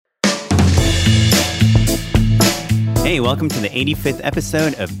welcome to the 85th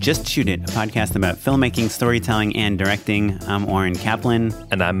episode of Just Shoot It, a podcast about filmmaking, storytelling, and directing. I'm Oren Kaplan.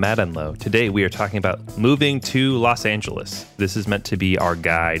 And I'm Matt Enlow. Today we are talking about moving to Los Angeles. This is meant to be our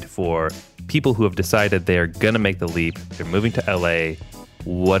guide for people who have decided they are going to make the leap. They're moving to LA.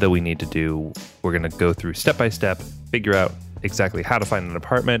 What do we need to do? We're going to go through step by step, figure out exactly how to find an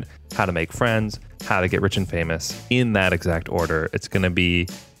apartment, how to make friends, how to get rich and famous in that exact order. It's going to be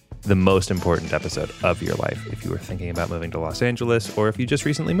the most important episode of your life if you were thinking about moving to Los Angeles or if you just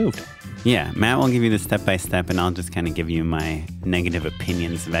recently moved. Yeah, Matt will give you the step-by-step, and I'll just kind of give you my negative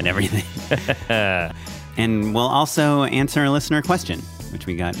opinions about everything. And we'll also answer a listener question, which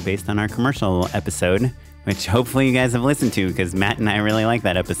we got based on our commercial episode, which hopefully you guys have listened to, because Matt and I really like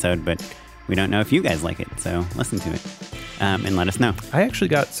that episode, but we don't know if you guys like it, so listen to it. And let us know. I actually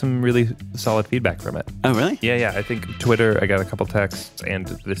got some really solid feedback from it. Oh, really? Yeah. I think Twitter, I got a couple texts and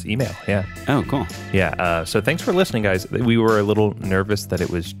this email. Yeah. Oh, cool. Yeah. So thanks for listening, guys. We were a little nervous that it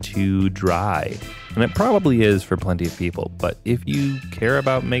was too dry. And it probably is for plenty of people. But if you care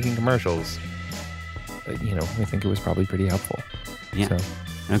about making commercials, we think it was probably pretty helpful. Yeah.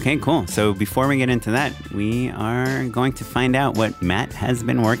 Okay, cool. So before we get into that, we are going to find out what Matt has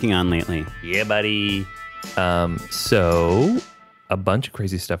been working on lately. Yeah, buddy. So a bunch of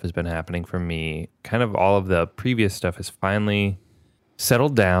crazy stuff has been happening for me. Kind of all of the previous stuff has finally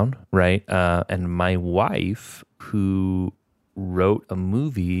settled down, right? And my wife, who wrote a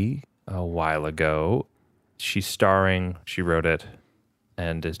movie a while ago, she wrote it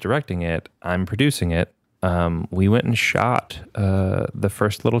and is directing it. I'm producing it. We went and shot the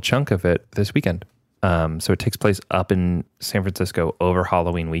first little chunk of it this weekend. So it takes place up in San Francisco over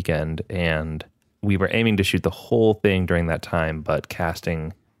Halloween weekend, and we were aiming to shoot the whole thing during that time, but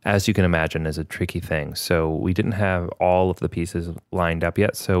casting, as you can imagine, is a tricky thing. So we didn't have all of the pieces lined up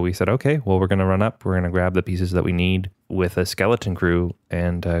yet. So we said, okay, well, we're going to run up. We're going to grab the pieces that we need with a skeleton crew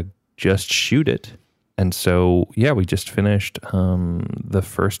and just shoot it. And so, yeah, we just finished the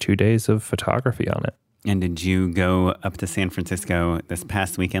first 2 days of photography on it. And did you go up to San Francisco this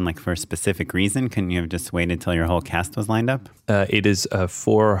past weekend, like for a specific reason? Couldn't you have just waited till your whole cast was lined up? It is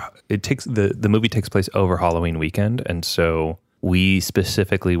the movie takes place over Halloween weekend. And so we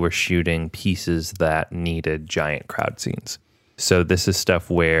specifically were shooting pieces that needed giant crowd scenes. So this is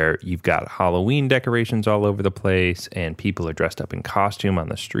stuff where you've got Halloween decorations all over the place and people are dressed up in costume on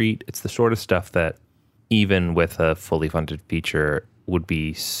the street. It's the sort of stuff that even with a fully funded feature would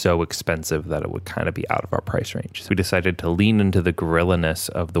be so expensive that it would kind of be out of our price range. So we decided to lean into the guerrilla-ness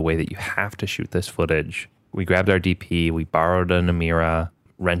of the way that you have to shoot this footage. We grabbed our DP, we borrowed an Amira,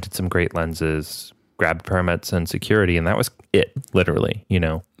 rented some great lenses, grabbed permits and security, and that was it, literally,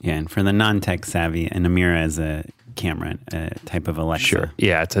 Yeah, and for the non-tech savvy, an Amira is a camera, a type of Alexa. Sure.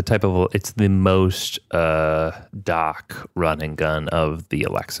 Yeah, it's the most dock run and gun of the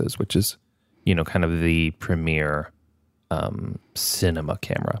Alexas, which is, kind of the premier cinema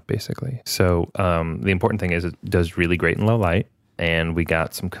camera, basically. So the important thing is it does really great in low light, and we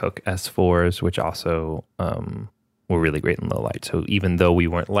got some Cooke S4s, which also were really great in low light. So even though we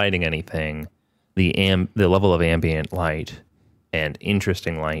weren't lighting anything, the level of ambient light and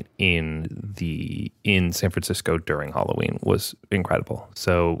interesting light in San Francisco during Halloween was incredible.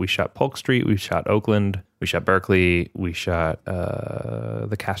 So we shot Polk Street, we shot Oakland, we shot Berkeley, we shot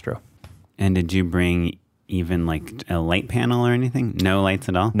the Castro. And did you bring even like a light panel or anything? No lights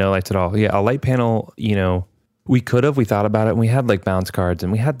at all? No lights at all. Yeah, a light panel, we thought about it, and we had like bounce cards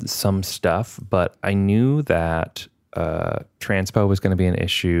and we had some stuff, but I knew that transpo was going to be an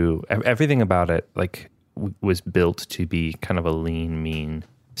issue. Everything about it was built to be kind of a lean, mean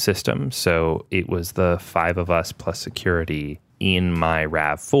system. So it was the 5 of us plus security in my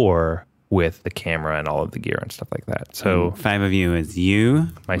RAV4 with the camera and all of the gear and stuff like that. So 5 of you is you,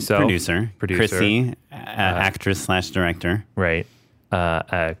 myself, producer, Chrissy, actress/director, right?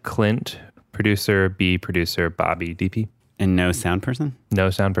 Clint, producer, B, producer, Bobby, DP, and no sound person. No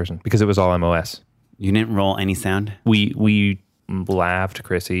sound person because it was all MOS. You didn't roll any sound. We laved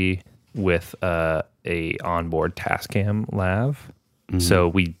Chrissy with a onboard Tascam lav, so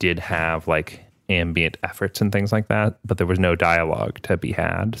we did have like ambient efforts and things like that, but there was no dialogue to be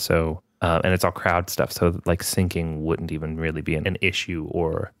had. So. And it's all crowd stuff, so like syncing wouldn't even really be an issue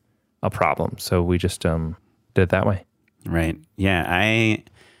or a problem. So we just did it that way. Right. Yeah.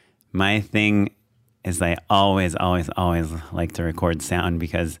 My thing is I always like to record sound,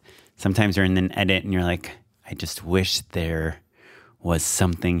 because sometimes you're in an edit and you're like, I just wish there was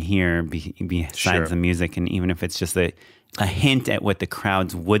something here besides the music, and even if it's just a hint at what the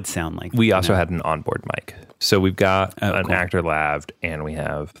crowds would sound like. We also had an onboard mic. So we've got an actor laved and we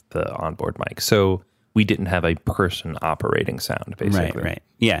have the onboard mic. So we didn't have a person operating sound, basically. Right.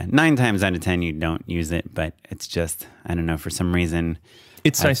 Yeah, 9 times out of 10 you don't use it, but it's just, I don't know, for some reason,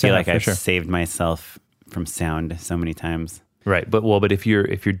 It's I nice feel to like have, for I've sure. saved myself from sound so many times. Right, but if you're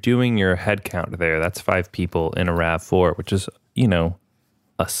doing your head count there, that's 5 people in a RAV4, which is,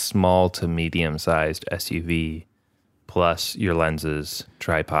 a small to medium sized SUV plus your lenses,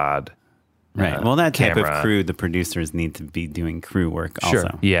 tripod. Right. Well, that type camera. of crew, the producers need to be doing crew work Sure.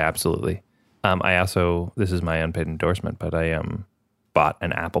 also. Yeah, absolutely. I also, this is my unpaid endorsement, but I bought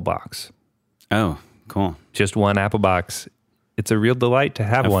an Apple box. Oh, cool. Just one Apple box. It's a real delight to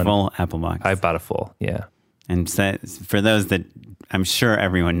have A one. full Apple box. I bought a full, yeah. And so, for those that I'm sure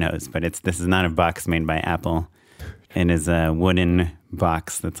everyone knows, but this is not a box made by Apple. It is a wooden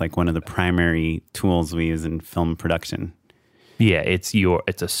box that's like one of the primary tools we use in film production. Yeah, it's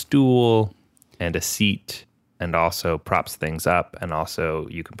a stool and a seat, and also props things up, and also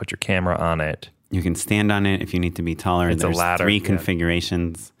you can put your camera on it. You can stand on it if you need to be taller. It's There's a ladder. 3 Yeah.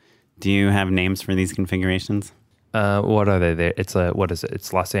 configurations. Do you have names for these configurations? What are they there? It's what is it?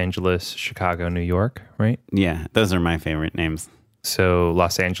 It's Los Angeles, Chicago, New York, right? Yeah, those are my favorite names. So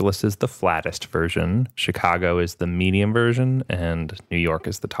Los Angeles is the flattest version, Chicago is the medium version, and New York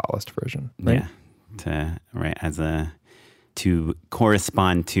is the tallest version. Right? Yeah, to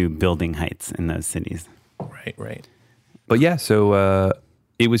correspond to building heights in those cities. Right. But yeah, so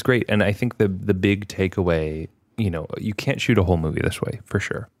it was great, and I think the big takeaway, you can't shoot a whole movie this way for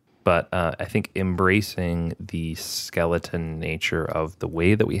sure. But I think embracing the skeleton nature of the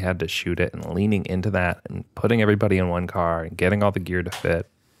way that we had to shoot it and leaning into that and putting everybody in one car and getting all the gear to fit.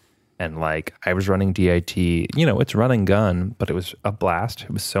 And like I was running DIT, it's run and gun, but it was a blast.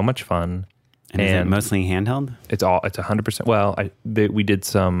 It was so much fun. And is it mostly handheld? It's 100%. Well, we did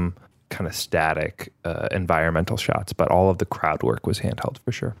some kind of static environmental shots, but all of the crowd work was handheld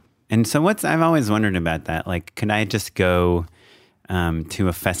for sure. And so I've always wondered about that. Like, could I just go to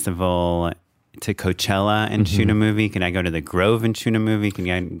a festival, to Coachella and shoot a movie? Can I go to the Grove and shoot a movie? Can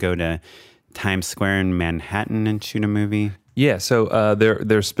I go to Times Square in Manhattan and shoot a movie? Yeah, so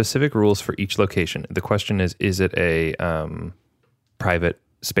there's specific rules for each location. The question is it a private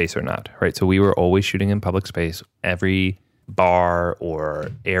space or not, right? So we were always shooting in public space. Every bar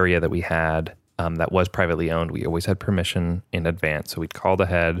or area that we had that was privately owned, we always had permission in advance. So we'd called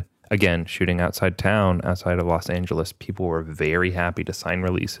ahead. Again, shooting outside town, outside of Los Angeles, people were very happy to sign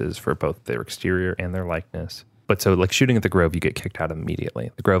releases for both their exterior and their likeness. But so like shooting at the Grove, you get kicked out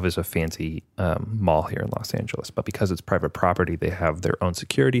immediately. The Grove is a fancy mall here in Los Angeles, but because it's private property, they have their own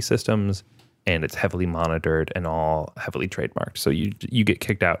security systems, and it's heavily monitored and all heavily trademarked. So you get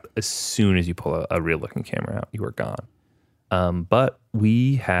kicked out as soon as you pull a real looking camera out. You are gone. But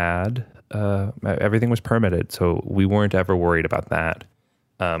we had, everything was permitted, so we weren't ever worried about that.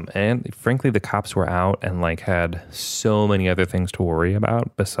 And frankly, the cops were out and like had so many other things to worry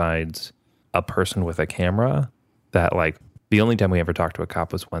about besides a person with a camera that like the only time we ever talked to a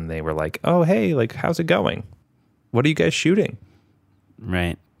cop was when they were like, oh, hey, like, how's it going? What are you guys shooting?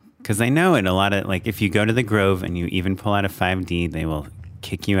 Right. Because I know it a lot of, like, if you go to the Grove and you even pull out a 5D, they will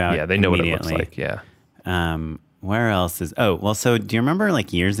kick you out. Yeah, they know what it looks like. Yeah. Where else is, so do you remember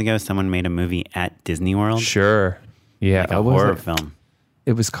like years ago, someone made a movie at Disney World? Sure. Yeah. Like a horror film.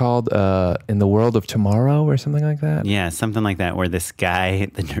 It was called In the World of Tomorrow or something like that. Yeah, something like that, where this guy,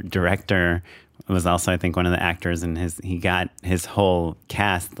 the director, was also, I think, one of the actors, and he got his whole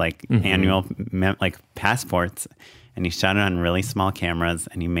cast like annual like passports, and he shot it on really small cameras,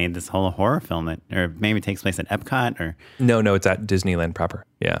 and he made this whole horror film or maybe it takes place at Epcot or No, it's at Disneyland proper.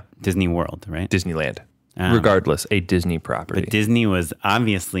 Yeah, Disney World, right? Disneyland. Regardless, a Disney property. But Disney was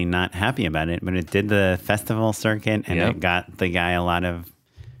obviously not happy about it, but it did the festival circuit, and it got the guy a lot of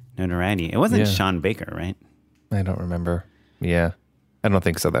notoriety. It wasn't Sean Baker, right? I don't remember. Yeah, I don't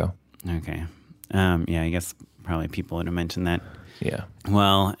think so though. Okay. I guess probably people would have mentioned that. Yeah.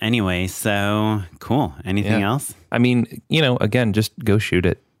 Well, anyway, so cool. Anything else? I mean, again, just go shoot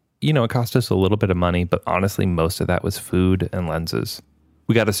it. It cost us a little bit of money, but honestly, most of that was food and lenses.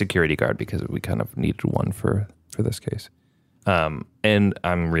 We got a security guard because we kind of needed one for this case. And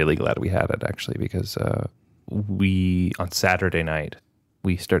I'm really glad we had it actually, because on Saturday night,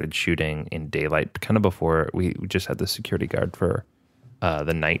 we started shooting in daylight kind of before we just had the security guard for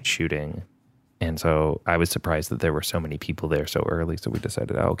the night shooting. And so I was surprised that there were so many people there so early. So we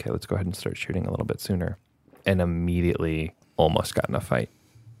decided, okay, let's go ahead and start shooting a little bit sooner. And immediately almost got in a fight.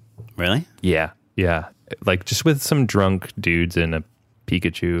 Really? Yeah. Like just with some drunk dudes in a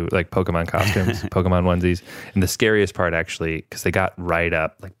Pikachu, like Pokemon costumes, Pokemon onesies. And the scariest part actually, because they got right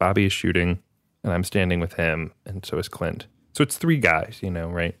up, like Bobby is shooting and I'm standing with him and so is Clint. So it's 3 guys,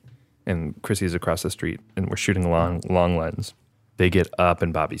 right? and Chrissy's across the street, and we're shooting long lens. They get up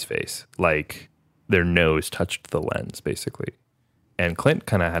in Bobby's face, like their nose touched the lens, basically. And Clint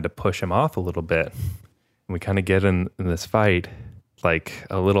kind of had to push him off a little bit. And we kind of get in this fight, like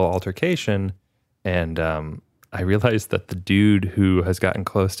a little altercation. And I realized that the dude who has gotten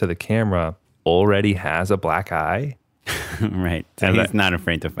close to the camera already has a black eye. Right. So he's not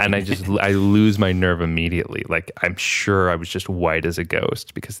afraid to fight. And I lose my nerve immediately. Like, I'm sure I was just white as a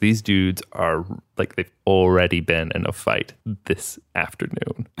ghost because these dudes are like, they've already been in a fight this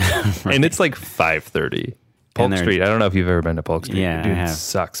afternoon. Right. And it's like 5:30. Polk Street. I don't know if you've ever been to Polk Street. Yeah, dude, I have. It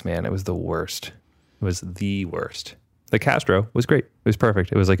sucks, man. It was the worst. It was the worst. The Castro was great. It was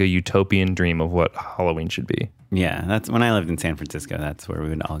perfect. It was like a utopian dream of what Halloween should be. Yeah, that's when I lived in San Francisco. That's where we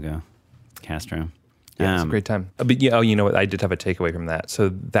would all go. Castro. Yeah, it's a great time. But yeah, you know what? I did have a takeaway from that. So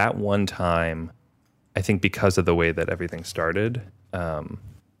that one time, I think because of the way that everything started,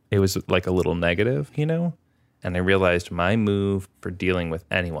 it was like a little negative, you know? And I realized my move for dealing with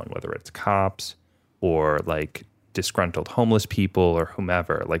anyone, whether it's cops or like disgruntled homeless people or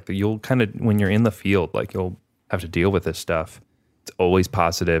whomever, like you'll kind of, when you're in the field, like you'll have to deal with this stuff. It's always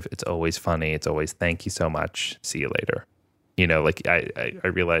positive. It's always funny. It's always thank you so much. See you later. You know, like I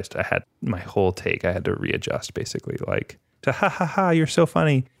realized I had my whole take. I had to readjust basically, like to ha ha ha, you're so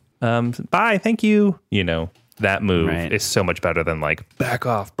funny. Bye, thank you. You know, that move is so much better than like back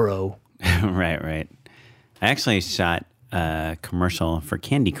off, bro. Right. I actually shot a commercial for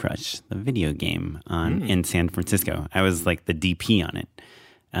Candy Crush, the video game in San Francisco. I was like the DP on it.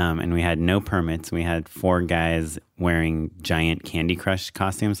 And we had no permits. We had 4 guys wearing giant Candy Crush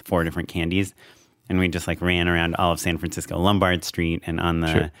costumes, 4 different candies. And we just like ran around all of San Francisco, Lombard Street, and on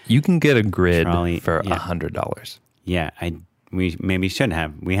the Sure. You can get a grid trolley, for $100. Yeah, we maybe should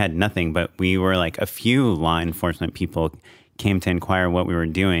have. We had nothing, but we were like a few law enforcement people came to inquire what we were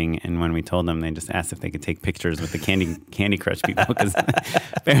doing, and when we told them, they just asked if they could take pictures with the Candy Crush people because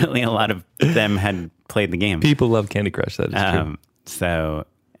apparently a lot of them had played the game. People love Candy Crush. That is true. So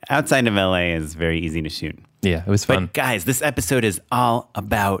outside of LA is very easy to shoot. Yeah, it was fun. But guys, this episode is all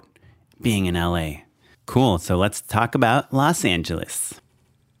about being in LA. Cool. So let's talk about Los Angeles.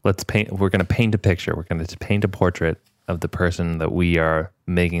 We're going to paint a picture. We're going to paint a portrait of the person that we are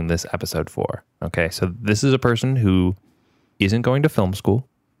making this episode for. Okay. So this is a person who isn't going to film school,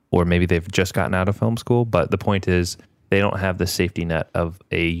 or maybe they've just gotten out of film school. But the point is they don't have the safety net of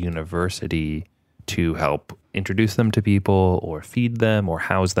a university to help introduce them to people or feed them or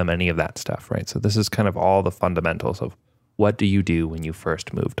house them, any of that stuff. Right. So this is kind of all the fundamentals of what do you do when you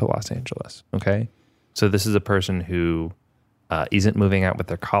first move to Los Angeles? Okay. So this is a person who isn't moving out with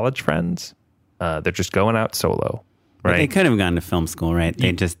their college friends. They're just going out solo, right? But they could have gone to film school, right?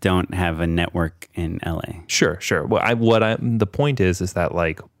 They just don't have a network in LA. Sure. Well, the point is that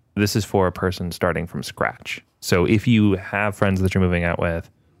like, this is for a person starting from scratch. So if you have friends that you're moving out with,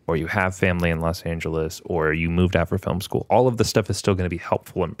 or you have family in Los Angeles, or you moved out for film school, all of the stuff is still going to be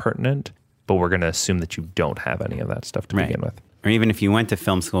helpful and pertinent, but we're going to assume that you don't have any of that stuff to begin with. Or even if you went to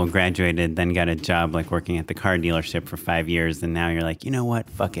film school, graduated, then got a job like working at the car dealership for 5 years, and now you're like, you know what?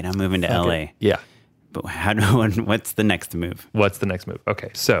 Fuck it, I'm moving to LA. Yeah. But what's the next move? What's the next move? Okay,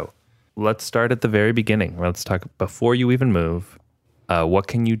 so let's start at the very beginning. Let's talk before you even move. What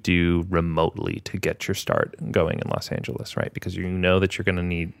can you do remotely to get your start going in Los Angeles, right? Because you know that you're going to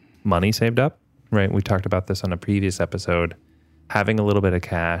need money saved up, right? We talked about this on a previous episode. Having a little bit of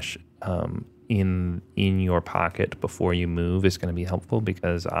cash in your pocket before you move is going to be helpful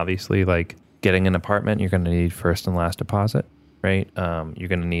because obviously, like getting an apartment, you're going to need first and last deposit, right? You're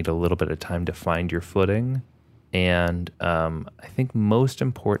going to need a little bit of time to find your footing. And I think most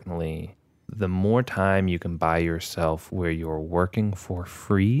importantly, the more time you can buy yourself where you're working for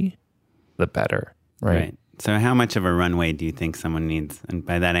free, the better, right? So how much of a runway do you think someone needs? And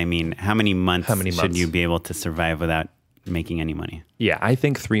by that, I mean, how many months should you be able to survive without making any money? Yeah, I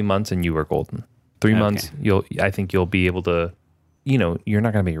think 3 months and you are golden. 3 months, I think you'll be able to, you're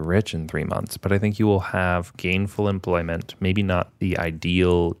not going to be rich in 3 months, but I think you will have gainful employment, maybe not the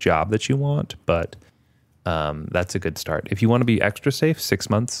ideal job that you want, but that's a good start. If you want to be extra safe, 6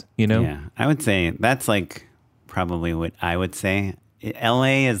 months, Yeah, I would say that's like probably what I would say.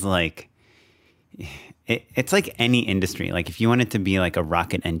 LA is like, it's like any industry. Like if you wanted to be like a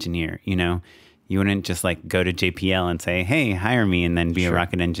rocket engineer, you wouldn't just like go to JPL and say, hey, hire me, and then be a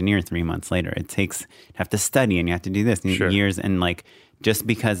rocket engineer 3 months later. It takes, you have to study and you have to do this years. And like, just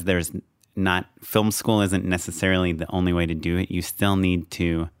because there's not, film school isn't necessarily the only way to do it. You still need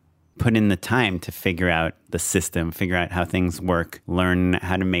to put in the time to figure out the system, figure out how things work, learn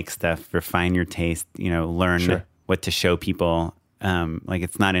how to make stuff, refine your taste, learn what to show people. Like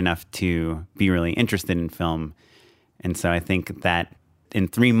it's not enough to be really interested in film. And so I think that in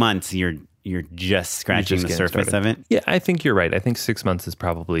 3 months, you're just scratching the surface of it. Yeah, I think you're right. I think 6 months is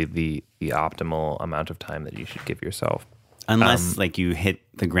probably the optimal amount of time that you should give yourself. Unless like you hit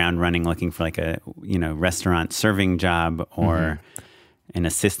the ground running looking for like a, restaurant serving job or an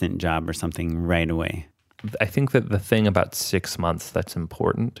assistant job or something right away. I think that the thing about 6 months that's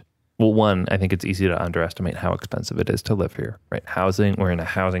important, well, one, I think it's easy to underestimate how expensive it is to live here, right? Housing, we're in a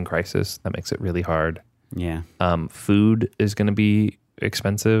housing crisis. That makes it really hard. Yeah. Food is going to be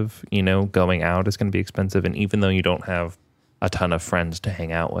expensive, going out is going to be expensive. And even though you don't have a ton of friends to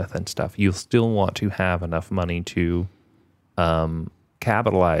hang out with and stuff, you'll still want to have enough money to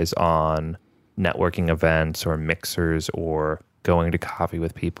capitalize on networking events or mixers or going to coffee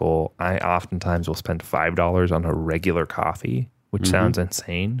with people. I oftentimes will spend $5 on a regular coffee, which sounds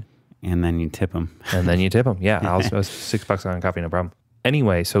insane. And then you tip them. Yeah, I'll spend $6 on a coffee, no problem.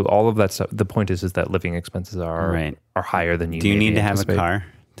 Anyway, so all of that stuff, the point is that living expenses are higher than you Do you need to anticipate. have a car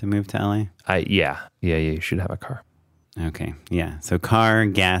to move to LA? Yeah, you should have a car. Okay, yeah. So car,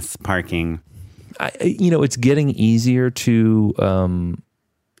 gas, parking. It's getting easier to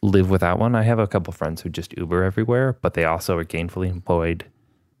live without one. I have a couple friends who just Uber everywhere, but they also are gainfully employed.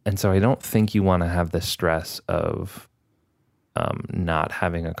 And so I don't think you want to have the stress of not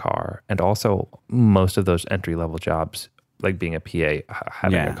having a car. And also most of those entry-level jobs, like being a PA,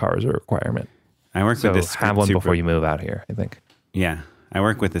 having a car is a requirement. I work with this. Have one before you move out here, I think. Yeah. I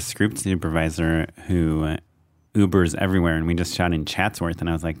work with a script supervisor who Ubers everywhere, and we just shot in Chatsworth, and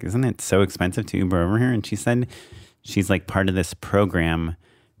I was like, isn't it so expensive to Uber over here? And she said she's like part of this program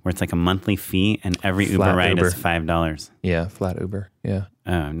where it's like a monthly fee, and every Uber ride is $5. Yeah, flat Uber. Yeah.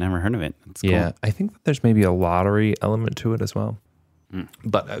 Oh, I've never heard of it. It's cool. Yeah, I think that there's maybe a lottery element to it as well.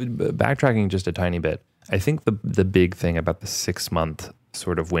 But backtracking just a tiny bit, I think the big thing about the 6 month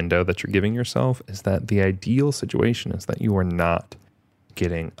sort of window that you're giving yourself is that the ideal situation is that you are not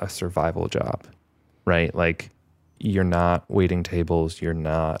getting a survival job, right? Like you're not waiting tables, you're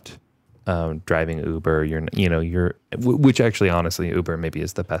not driving Uber, you're which actually honestly Uber maybe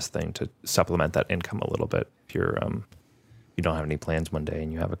is the best thing to supplement that income a little bit. If you're you don't have any plans one day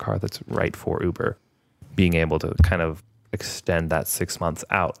and you have a car that's right for Uber, being able to kind of extend that 6 months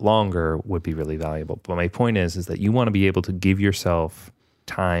out longer would be really valuable. But my point is that you want to be able to give yourself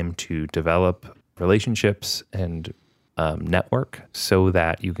time to develop relationships and network so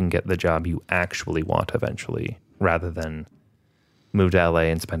that you can get the job you actually want eventually, rather than move to LA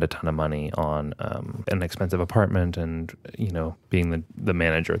and spend a ton of money on an expensive apartment and, being the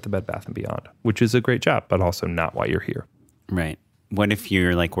manager at the Bed Bath & Beyond, which is a great job, but also not why you're here. Right. What if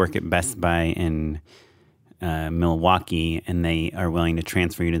you're like work at Best Buy in Milwaukee and they are willing to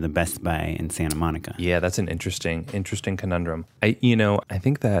transfer you to the Best Buy in Santa Monica? Yeah, that's an interesting conundrum. I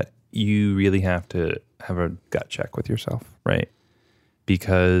think that you really have to have a gut check with yourself, right?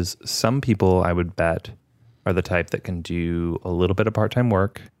 Because some people, I would bet, are the type that can do a little bit of part-time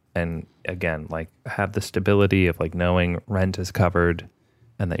work and, again, like have the stability of like knowing rent is covered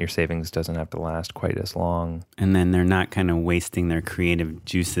and that your savings doesn't have to last quite as long. And then they're not kind of wasting their creative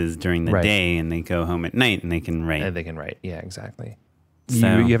juices during the day, and they go home at night and they can write. Yeah, exactly.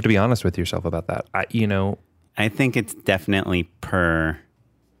 So, you have to be honest with yourself about that. I think it's definitely per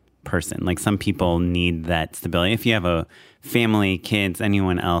person. Like some people need that stability. If you have a family, kids,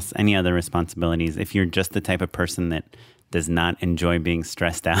 anyone else, any other responsibilities, if you're just the type of person that does not enjoy being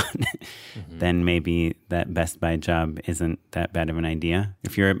stressed out, then maybe that Best Buy job isn't that bad of an idea.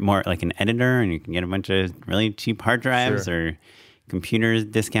 If you're more like an editor and you can get a bunch of really cheap hard drives or computers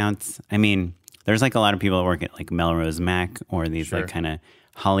discounts. I mean, there's like a lot of people that work at like Melrose Mac or these like kind of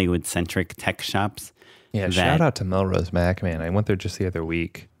Hollywood-centric tech shops. Yeah, shout out to Melrose Mac, man. I went there just the other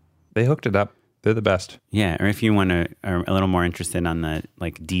week. They hooked it up. They're the best. Yeah, or if you are a little more interested on the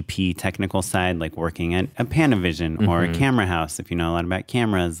like DP technical side, like working at a Panavision or a camera house, if you know a lot about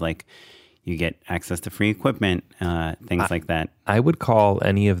cameras, like you get access to free equipment, things like that. I would call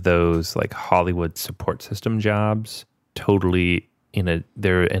any of those like Hollywood support system jobs totally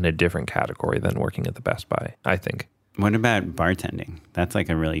they're in a different category than working at the Best Buy, I think. What about bartending? That's like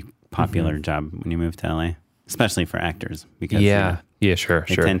a really popular job when you move to LA, especially for actors, because they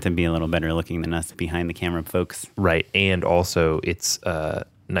tend to be a little better looking than us behind the camera folks. Right. And also it's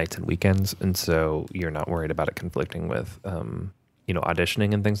nights and weekends. And so you're not worried about it conflicting with,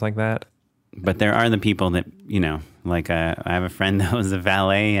 auditioning and things like that. But there are the people that, like I have a friend that was a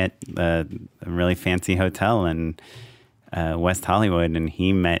valet at a really fancy hotel in West Hollywood, and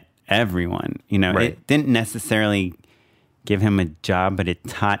he met everyone. It didn't necessarily give him a job, but it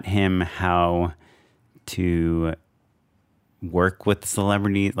taught him how to work with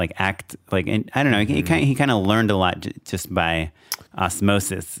celebrities, like act, like, and I don't know. He kind of learned a lot just by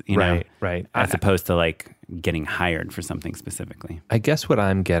osmosis, you know, right. as opposed to like getting hired for something specifically. I guess what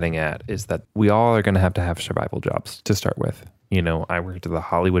I'm getting at is that we all are going to have survival jobs to start with. You know, I worked at the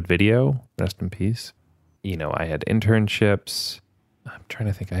Hollywood Video, rest in peace. You know, I had internships. I'm trying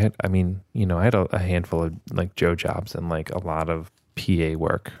to think. I had a handful of like Joe jobs and like a lot of PA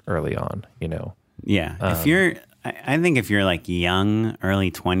work early on, you know. Yeah. I think if you're like young,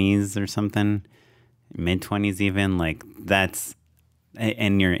 early 20s or something, mid 20s even, like that's,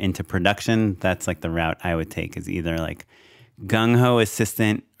 and you're into production, that's like the route I would take, is either like gung-ho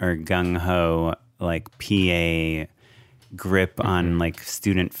assistant or gung-ho like PA grip on like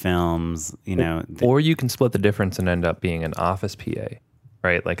student films, you know. Or you can split the difference and end up being an office PA,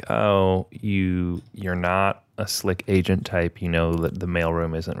 right? Like, oh, you're not a slick agent type. You know that the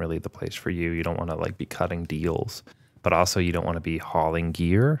mailroom isn't really the place for you. You don't want to like be cutting deals, but also you don't want to be hauling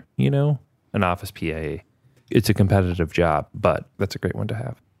gear, you know. An office PA, it's a competitive job, but that's a great one to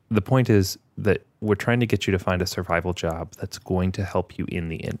have. The point is that we're trying to get you to find a survival job that's going to help you in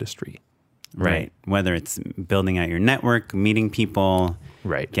the industry. Right. Whether it's building out your network, meeting people,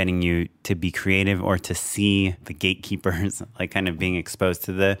 right, getting you to be creative or to see the gatekeepers, like kind of being exposed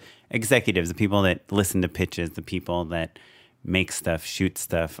to the executives, the people that listen to pitches, the people that make stuff, shoot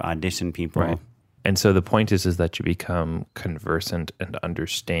stuff, audition people. Right. And so the point is that you become conversant and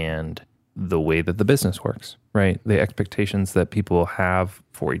understand the way that the business works, right? The expectations that people have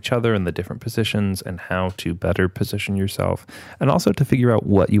for each other and the different positions and how to better position yourself, and also to figure out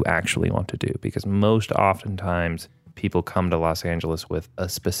what you actually want to do. Because most oftentimes people come to Los Angeles with a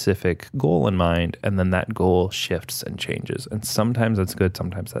specific goal in mind, and then that goal shifts and changes. And sometimes that's good,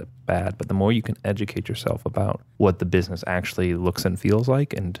 sometimes that's bad. But the more you can educate yourself about what the business actually looks and feels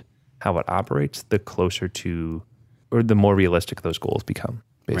like and how it operates, the closer to, or the more realistic those goals become,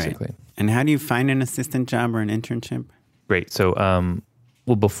 basically. Right. And how do you find an assistant job or an internship? Great. So,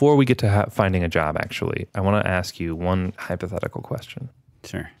 well, before we get to finding a job, actually, I want to ask you one hypothetical question.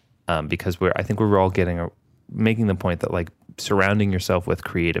 Sure. Because I think we're all making the point that like surrounding yourself with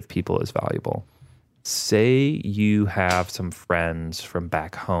creative people is valuable. Say you have some friends from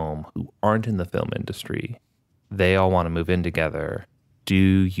back home who aren't in the film industry. They all want to move in together. Do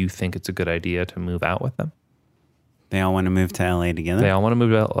you think it's a good idea to move out with them? They all want to move to LA together? They all want to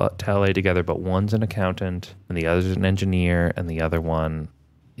move to LA together, but one's an accountant and the other's an engineer and the other one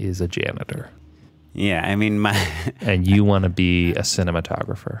is a janitor. Yeah, I mean, and you want to be a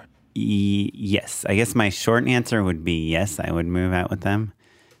cinematographer. Yes. I guess my short answer would be yes, I would move out with them.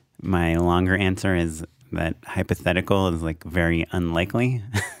 My longer answer is that hypothetical is like very unlikely.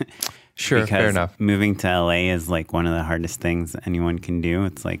 Sure, fair enough. Moving to LA is like one of the hardest things anyone can do.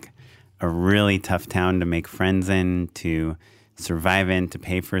 It's like a really tough town to make friends in, to survive in, to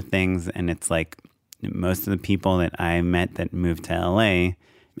pay for things. And it's like most of the people that I met that moved to LA,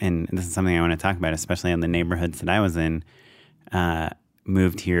 and this is something I want to talk about, especially in the neighborhoods that I was in,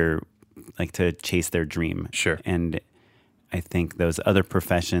 moved here like to chase their dream. Sure. And I think those other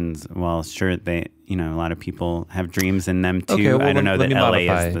professions, well, sure, a lot of people have dreams in them too. Okay, well, I don't know that LA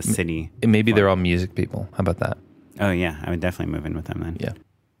modify. is the city. Maybe they're all music people. How about that? Oh yeah, I would definitely move in with them then. Yeah.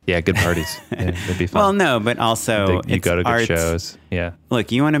 Yeah, good parties. Yeah, it'd be fun. Well, no, but also you go to good art. shows. Yeah.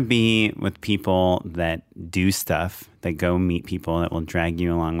 Look, you want to be with people that do stuff, that go meet people, that will drag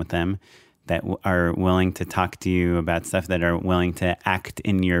you along with them, that are willing to talk to you about stuff, that are willing to act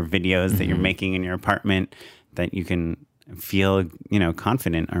in your videos that you're making in your apartment, that you can feel,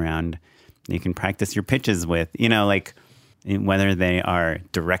 confident around, that you can practice your pitches with, like whether they are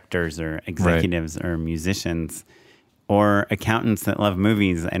directors or executives or musicians or accountants that love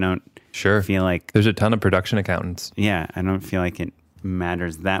movies. I don't feel like there's a ton of production accountants. Yeah, I don't feel like it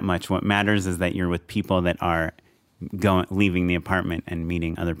matters that much. What matters is that you're with people that are leaving the apartment and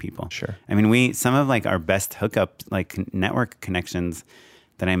meeting other people. Sure. I mean, some of like our best hookups, like network connections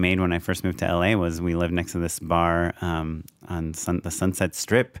that I made when I first moved to LA was we lived next to this bar on the Sunset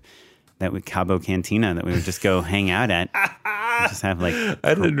Strip, Cabo Cantina, that we would just go hang out at. Just have like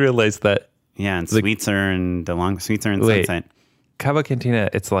I didn't realize that. Yeah, and Sweetser and Sunset. Cabo Cantina,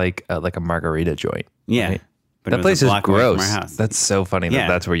 it's like a margarita joint. Yeah. Right? But that place is gross. From our house. That's so funny that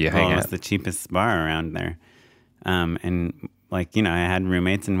that's where you hang out. It was the cheapest bar around there. And I had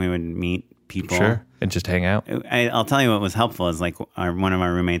roommates and we would meet people. Sure. And just hang out. I'll tell you what was helpful is like one of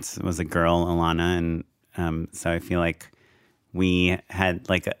our roommates was a girl, Alana. And so I feel like we had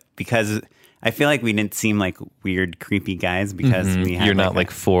because I feel like we didn't seem like weird, creepy guys because we had You're not like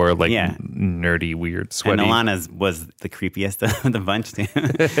four like nerdy, weird, sweaty. And Alana's was the creepiest of the bunch too.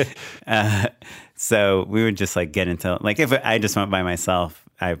 So we would just like get into like if I just went by myself,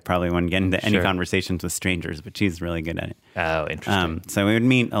 I probably wouldn't get into any conversations with strangers, but she's really good at it. Oh, interesting. So we would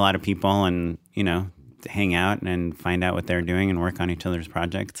meet a lot of people and, hang out and find out what they're doing and work on each other's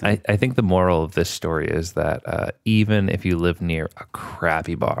projects. I think the moral of this story is that even if you live near a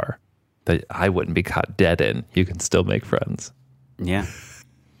crappy bar that I wouldn't be caught dead in, you can still make friends. Yeah.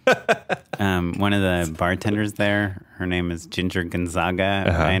 One of the bartenders there, her name is Ginger Gonzaga.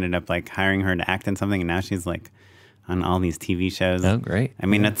 I ended up like hiring her to act in something, and now she's like on all these TV shows. Oh, great. I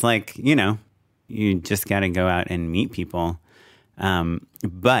mean, it's like, you just got to go out and meet people.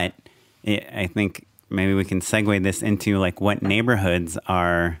 But I think maybe we can segue this into like what neighborhoods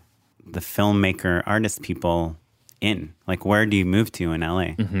are the filmmaker artist people in? Like, where do you move to in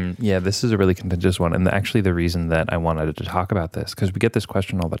LA? Mm-hmm. Yeah, this is a really contentious one. And actually the reason that I wanted to talk about this, because we get this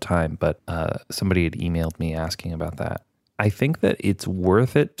question all the time, but somebody had emailed me asking about that. I think that it's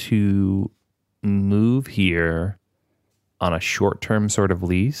worth it to move here on a short-term sort of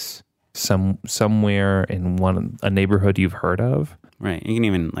lease somewhere in a neighborhood you've heard of. Right. You can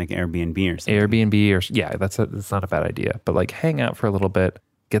even like Airbnb or something. Airbnb that's not a bad idea. But like hang out for a little bit,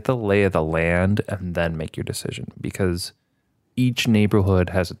 get the lay of the land, and then make your decision. Because each neighborhood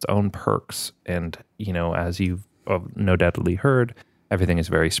has its own perks. And, as you've no doubtly heard, everything is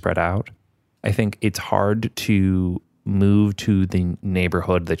very spread out. I think it's hard to move to the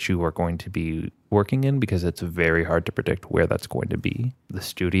neighborhood that you are going to be working in because it's very hard to predict where that's going to be. The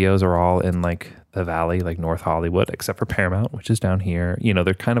studios are all in like the valley, like North Hollywood, except for Paramount, which is down here.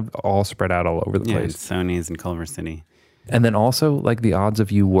 They're kind of all spread out all over the place. Sony's in Culver City. And then also like the odds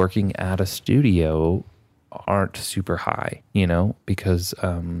of you working at a studio aren't super high, because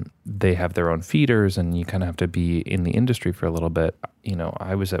they have their own feeders and you kind of have to be in the industry for a little bit.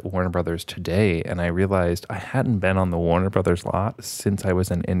 I was at Warner Brothers today and I realized I hadn't been on the Warner Brothers lot since I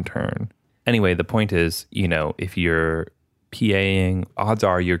was an intern. Anyway, the point is, if you're PAing, odds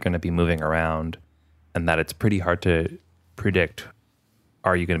are you're going to be moving around and that it's pretty hard to predict.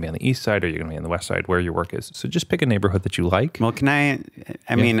 Are you going to be on the east side or are you going to be on the west side, where your work is? So just pick a neighborhood that you like. Well, I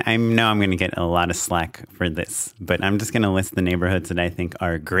mean, I know I'm going to get a lot of slack for this, but I'm just going to list the neighborhoods that I think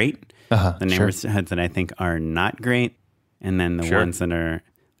are great, the neighborhoods that I think are not great, and then the ones that are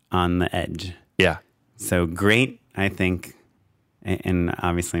on the edge. Yeah. So great, I think, and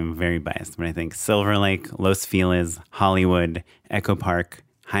obviously I'm very biased, but I think Silver Lake, Los Feliz, Hollywood, Echo Park,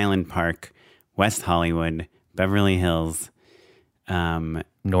 Highland Park, West Hollywood, Beverly Hills,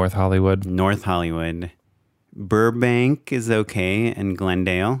 North Hollywood, Burbank is okay, and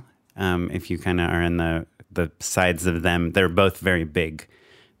Glendale. If you kind of are in the sides of them, they're both very big.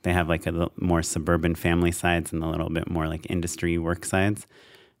 They have like a little more suburban family sides and a little bit more like industry work sides.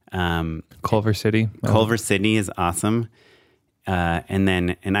 Culver City is awesome.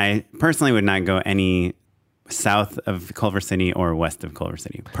 And I personally would not go any south of Culver City or west of Culver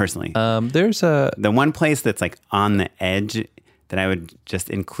City, personally. There's the one place that's like on the edge that I would just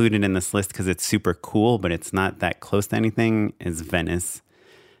include it in this list because it's super cool, but it's not that close to anything, is Venice.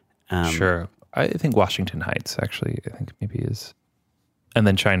 Sure. I think Washington Heights, actually, I think maybe is. And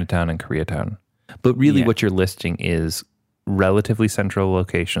then Chinatown and Koreatown. But really what you're listing is relatively central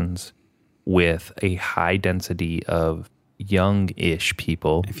locations with a high density of young-ish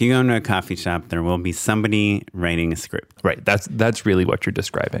people. If you go into a coffee shop, there will be somebody writing a script. Right. That's really what you're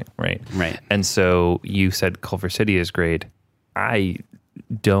describing, right? Right. And so you said Culver City is great. I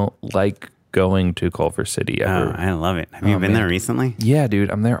don't like going to Culver City ever. Oh, I love it. Have you been there recently? Yeah,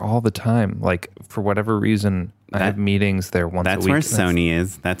 dude. I'm there all the time. Like, for whatever reason, I have meetings there once a week. That's where Sony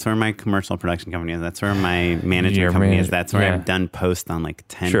is. That's where my commercial production company is. That's where my management company is. That's where I've done post on like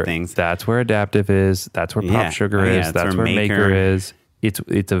 10 things. That's where Adaptive is. That's where Pop Sugar is. That's where Maker is.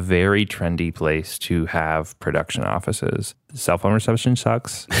 It's a very trendy place to have production offices. Cell phone reception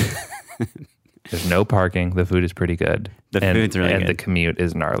sucks. There's no parking. The food is pretty good. Food's really good. And the commute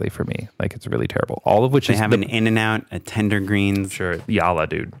is gnarly for me. Like, it's really terrible. All of which they have an In-N-Out, a Tender Greens. Sure. Yala,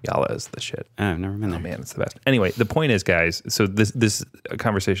 dude. Yala is the shit. Oh, I've never been there. Oh, man, it's the best. Anyway, the point is, guys, so this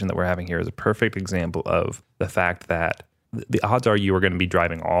conversation that we're having here is a perfect example of the fact that the odds are you are going to be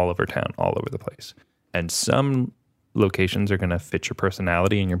driving all over town, all over the place. And some locations are going to fit your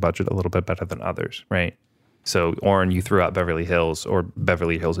personality and your budget a little bit better than others, right? So, Oren, you threw out Beverly Hills or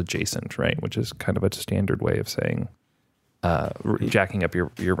Beverly Hills adjacent, right? Which is kind of a standard way of saying jacking up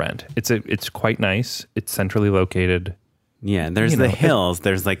your rent. It's quite nice. It's centrally located. Yeah, there's the hills.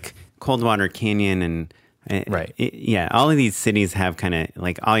 There's like Coldwater Canyon and Right. Yeah, all of these cities have kind of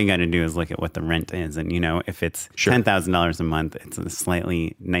like all you got to do is look at what the rent is, and if it's $10,000 a month, it's a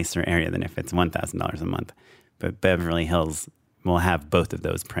slightly nicer area than if it's $1,000 a month. But Beverly Hills will have both of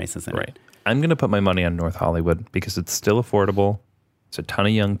those prices in it. I'm going to put my money on North Hollywood because it's still affordable. It's a ton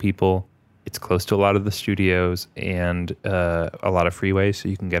of young people. It's close to a lot of the studios and a lot of freeways, so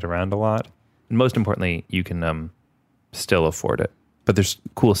you can get around a lot. And most importantly, you can still afford it. But there's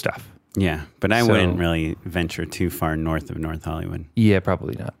cool stuff. Yeah, but I wouldn't really venture too far north of North Hollywood. Yeah,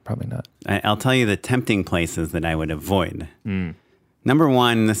 probably not. Probably not. I'll tell you the tempting places that I would avoid. Number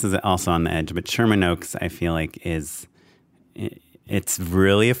one, this is also on the edge, but Sherman Oaks, I feel like it's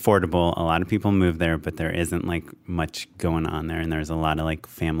really affordable. A lot of people move there, but there isn't like much going on there, and there's a lot of like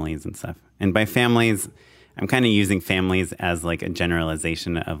families and stuff. And by families, I'm kind of using families as like a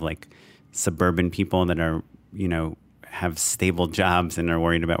generalization of like suburban people that are, have stable jobs and are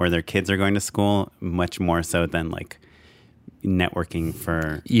worried about where their kids are going to school, much more so than like networking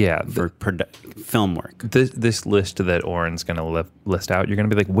for film work. This list that Oren's going to list out, you're going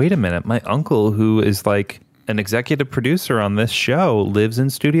to be like, wait a minute, my uncle who is like an executive producer on this show lives in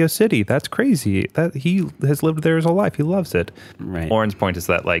Studio City. That's crazy. That he has lived there his whole life. He loves it. Right. Oren's point is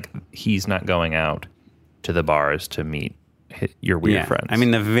that like he's not going out to the bars to meet your weird friends. I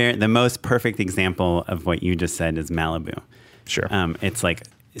mean, the most perfect example of what you just said is Malibu. Sure. It's like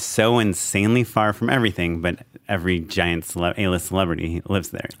so insanely far from everything, but every giant A-list celebrity lives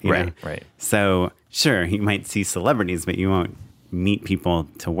there. You know? Right. So sure, you might see celebrities, but you won't meet people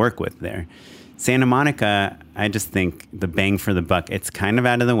to work with there. Santa Monica, I just think the bang for the buck, it's kind of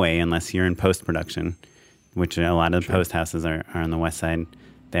out of the way unless you're in post-production, which a lot of the post houses are on the west side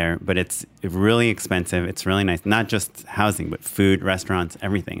there, but it's really expensive. It's really nice. Not just housing, but food, restaurants,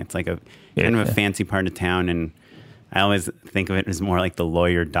 everything. It's like a kind of a fancy part of town, and I always think of it as more like the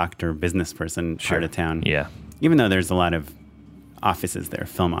lawyer, doctor, business person part of town. Yeah. Even though there's a lot of offices there,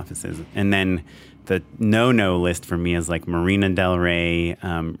 film offices. And then the no-no list for me is like Marina Del Rey,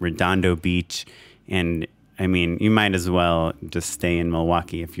 Redondo Beach, and I mean, you might as well just stay in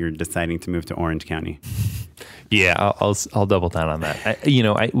Milwaukee if you're deciding to move to Orange County. Yeah, I'll double down on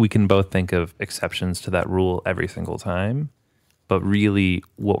that. We can both think of exceptions to that rule every single time, but really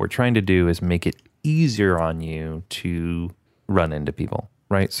what we're trying to do is make it easier on you to run into people,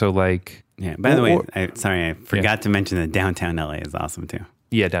 right? So like... Yeah, by the way, I forgot to mention that downtown LA is awesome too.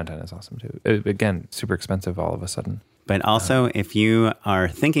 Yeah, downtown is awesome too. Again, super expensive all of a sudden. But also, if you are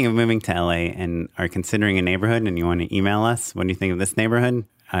thinking of moving to LA and are considering a neighborhood and you want to email us, what do you think of this neighborhood?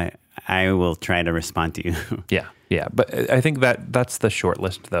 I will try to respond to you. Yeah. But I think that's the short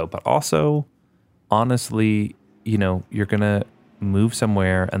list though. But also, honestly, you're going to move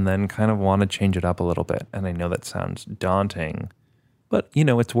somewhere and then kind of want to change it up a little bit. And I know that sounds daunting, but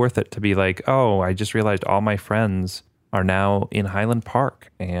it's worth it to be like, oh, I just realized all my friends are now in Highland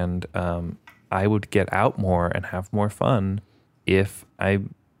Park, and I would get out more and have more fun if I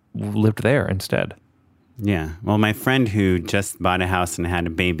lived there instead. Yeah. Well, my friend who just bought a house and had a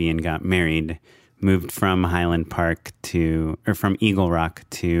baby and got married moved from Highland Park from Eagle Rock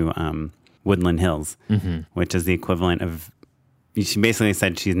to Woodland Hills, which is the equivalent of, she basically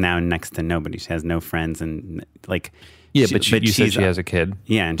said she's now next to nobody. She has no friends and like... Yeah, but you said she has a kid.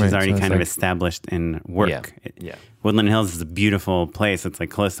 Yeah, and she's already kind of established in work. Yeah. Woodland Hills is a beautiful place. It's like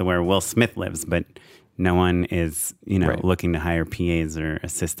close to where Will Smith lives, but no one is, looking to hire PAs or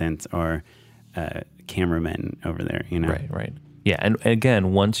assistants or cameramen over there, Right. Yeah, and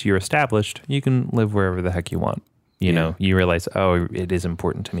again, once you're established, you can live wherever the heck you want. You realize, oh, it is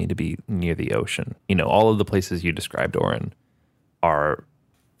important to me to be near the ocean. All of the places you described, Oren, are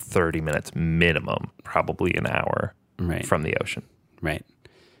 30 minutes minimum, probably an hour from the ocean. Right.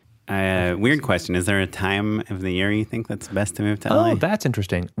 Weird question. Is there a time of the year you think that's best to move to LA? Oh, that's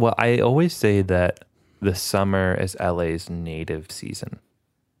interesting. Well, I always say that the summer is LA's native season.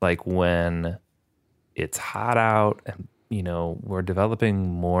 Like when it's hot out and, we're developing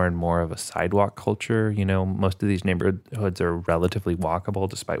more and more of a sidewalk culture. Most of these neighborhoods are relatively walkable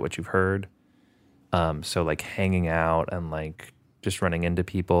despite what you've heard. So like hanging out and like just running into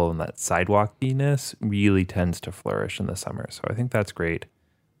people and that sidewalkiness really tends to flourish in the summer. So I think that's great.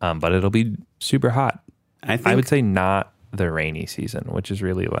 But it'll be super hot. I would say not the rainy season, which is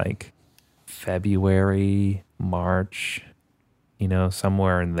really like February, March,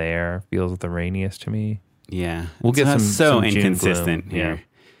 somewhere in there feels the rainiest to me. Yeah. We'll get some inconsistent here. Yeah.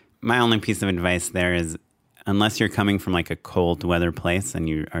 My only piece of advice there is unless you're coming from like a cold weather place and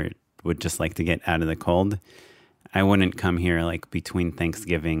you would just like to get out of the cold, I wouldn't come here like between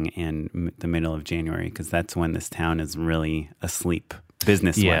Thanksgiving and the middle of January because that's when this town is really asleep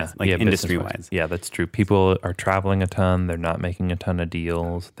business-wise, like industry-wise. business-wise. Yeah, that's true. People are traveling a ton. They're not making a ton of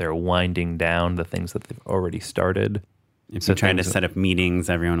deals. They're winding down the things that they've already started. If you try to set up meetings,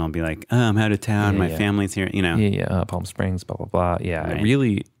 everyone will be like, "Oh, I'm out of town. My family's here." You know. Yeah. Palm Springs, blah blah blah. Yeah, Right.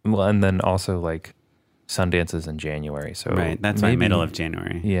 really. Well, and then also like Sundance is in January, so Right, that's maybe, my middle of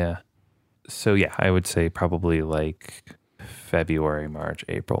January. Yeah. So yeah, I would say probably like February, March,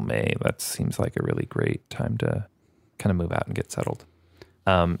 April, May. That seems like a really great time to kind of move out and get settled.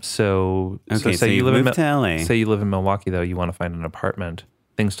 So say you live to LA. Say you live in Milwaukee, though, you want to find an apartment.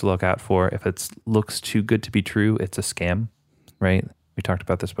 Things to look out for. If it looks too good to be true, it's a scam, right? We talked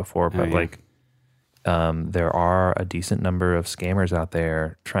about this before, but there are a decent number of scammers out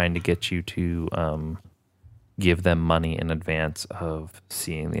there trying to get you to give them money in advance of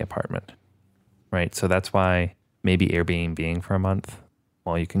seeing the apartment, right? So that's why maybe Airbnb for a month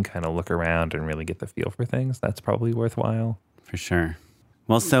while you can kind of look around and really get the feel for things. That's probably worthwhile. For sure.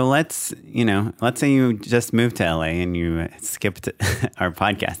 Well, so let's say you just moved to LA and you skipped our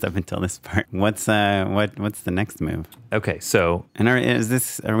podcast up until this part. What's the next move? Okay, so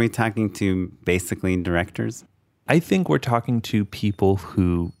are we talking to basically directors? I think we're talking to people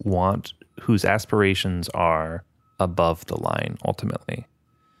whose aspirations are above the line ultimately.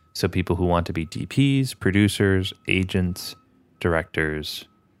 So people who want to be DPs, producers, agents, directors.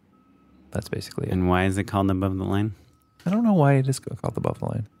 That's basically it. And why is it called above the line? I don't know why it is called above the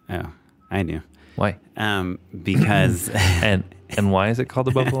line. Oh, I do. Why? Because and why is it called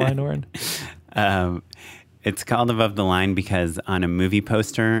above the line, Oren? It's called above the line because on a movie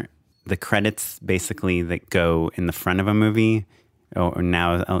poster, the credits basically that go in the front of a movie, or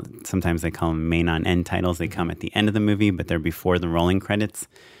now sometimes they call them main on end titles. They come at the end of the movie, but they're before the rolling credits.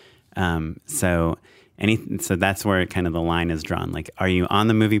 So that's where kind of the line is drawn. Like, are you on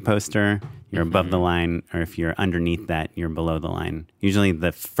the movie poster? You're above the line, or if you're underneath that, you're below the line. Usually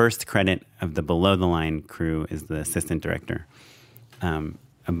the first credit of the below the line crew is the assistant director.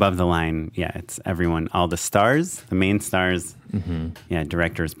 Above the line, it's everyone, all the stars, the main stars,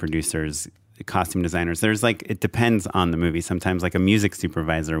 directors, producers, costume designers. It depends on the movie. Sometimes like a music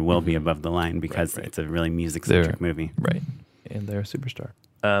supervisor will be above the line because it's a really music-centric movie. Right, and they're a superstar.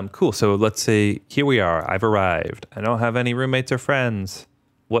 Cool. So let's say here we are. I've arrived. I don't have any roommates or friends.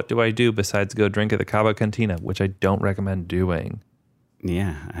 What do I do besides go drink at the Cabo Cantina, which I don't recommend doing?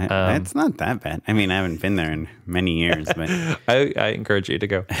 Yeah, it's not that bad. I mean, I haven't been there in many years, but I encourage you to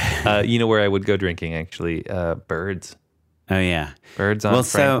go. You know where I would go drinking, actually? Birds. Oh, yeah. Birds on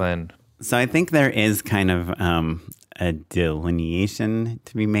Franklin. So I think there is kind of a delineation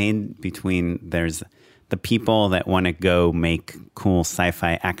to be made between there's the people that want to go make cool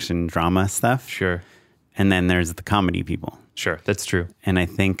sci-fi action drama stuff. Sure. And then there's the comedy people. Sure, that's true. And I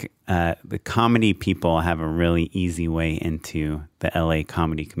think the comedy people have a really easy way into the LA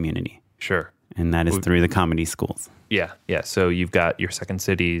comedy community. Sure. And that is through the comedy schools. Yeah. So you've got your Second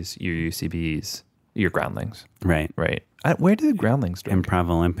Cities, your UCBs, your Groundlings. Right. Where do the Groundlings drink? Improv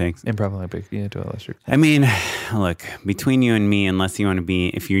Olympics. Yeah, to a lesser extent. I mean, look, between you and me,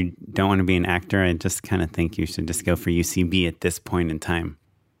 if you don't want to be an actor, I just kind of think you should just go for UCB at this point in time.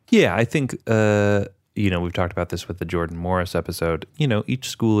 Yeah, I think, we've talked about this with the Jordan Morris episode. Each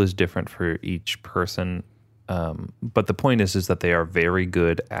school is different for each person. But the point is that they are very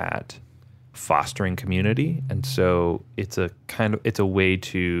good at fostering community. And so it's a way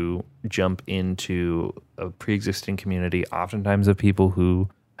to jump into a pre-existing community, oftentimes of people who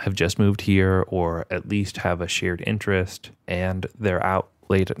have just moved here or at least have a shared interest, and they're out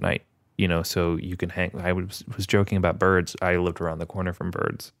late at night. So you can hang. I was joking about Birds. I lived around the corner from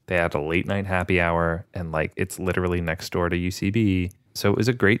Birds. They had a late night happy hour, and it's literally next door to UCB. So it was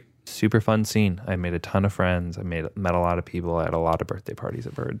a great, super fun scene. I made a ton of friends. I met a lot of people. I had a lot of birthday parties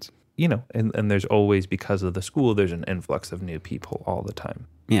at Birds. And there's always, because of the school, there's an influx of new people all the time.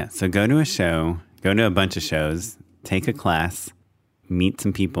 Yeah. So go to a show, go to a bunch of shows, take a class, meet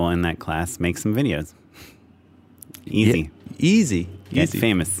some people in that class, make some videos. Easy. Yeah, easy. Get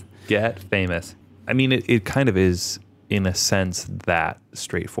famous. Get famous. I mean, it kind of is, in a sense, that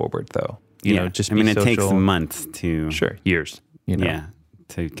straightforward, though. It takes months to... Sure, years. Yeah,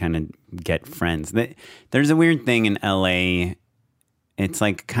 to kind of get friends. There's a weird thing in LA. It's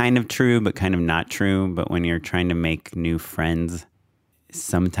kind of true, but kind of not true. But when you're trying to make new friends,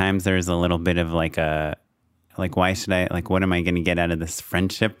 sometimes there's a little bit of why should I, what am I going to get out of this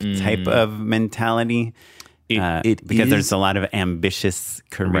friendship type of mentality? Because there's a lot of ambitious,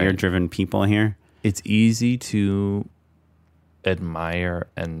 career-driven people here. It's easy to admire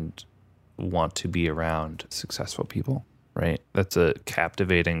and want to be around successful people, right? That's a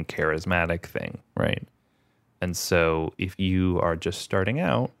captivating, charismatic thing, right? And so if you are just starting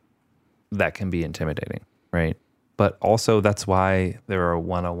out, that can be intimidating, right? But also that's why there are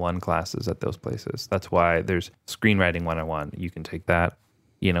 101 classes at those places. That's why there's screenwriting 101. You can take that,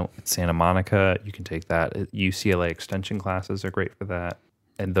 at Santa Monica, you can take that. UCLA extension classes are great for that.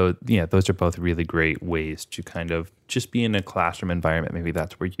 And those are both really great ways to kind of just be in a classroom environment. Maybe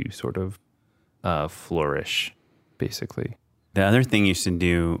that's where you sort of flourish, basically. The other thing you should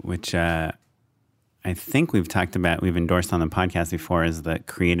do, which I think we've endorsed on the podcast before, is the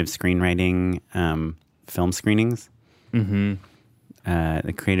creative screenwriting film screenings. Mm-hmm.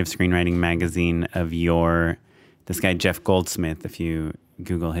 The creative screenwriting magazine of this guy, Jeff Goldsmith, if you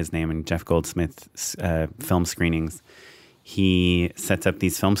Google his name and Jeff Goldsmith's film screenings, he sets up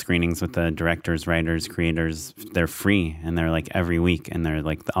these film screenings with the directors, writers, creators. They're free and they're like every week and they're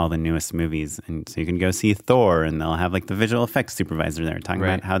like all the newest movies. And so you can go see Thor and they'll have like the visual effects supervisor there talking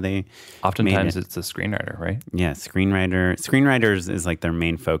about how they oftentimes it's a screenwriter, right? Yeah, screenwriters is like their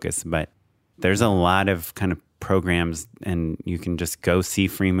main focus, but there's a lot of kind of programs and you can just go see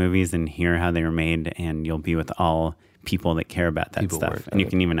free movies and hear how they were made and you'll be with all people that care about that stuff. And you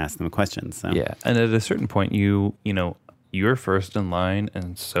can even ask them questions. So. Yeah. And at a certain point, you're first in line,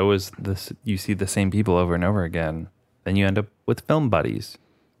 and so is this. You see the same people over and over again. Then you end up with film buddies.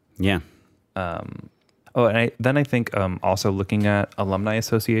 Yeah. And I think also looking at alumni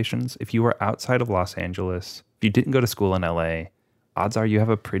associations. If you were outside of Los Angeles, if you didn't go to school in LA, odds are you have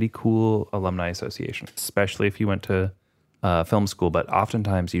a pretty cool alumni association, especially if you went to film school. But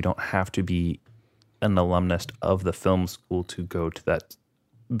oftentimes you don't have to be an alumnus of the film school to go to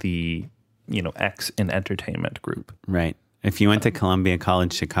the X in entertainment group. Right. If you went to Columbia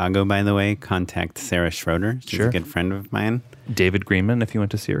College Chicago, by the way, contact Sarah Schroeder. She's a good friend of mine. David Greenman, if you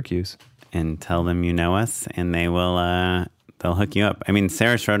went to Syracuse. And tell them you know us, and they will they'll hook you up. I mean,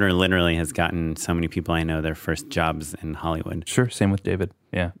 Sarah Schroeder literally has gotten so many people I know their first jobs in Hollywood. Sure. Same with David.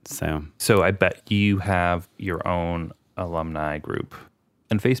 Yeah. So I bet you have your own alumni group.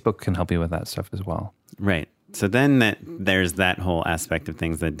 And Facebook can help you with that stuff as well. Right. So then there's that whole aspect of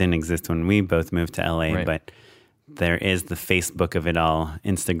things that didn't exist when we both moved to LA, right. But there is the Facebook of it all,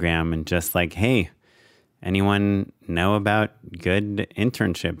 Instagram, and just like, hey, anyone know about good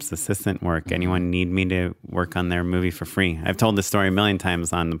internships, assistant work? Mm-hmm. Anyone need me to work on their movie for free? I've told this story a million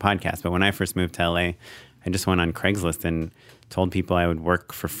times on the podcast, but when I first moved to LA, I just went on Craigslist and told people I would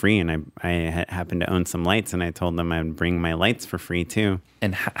work for free, and I happened to own some lights, and I told them I would bring my lights for free too.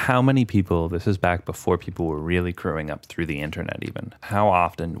 And how many people, this is back before people were really growing up through the internet even, how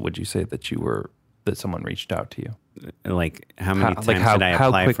often would you say that someone reached out to you? Like how many times did I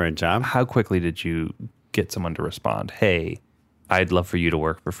apply for a job? How quickly did you get someone to respond, hey, I'd love for you to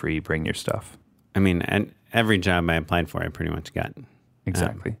work for free, bring your stuff? I mean, and every job I applied for, I pretty much got.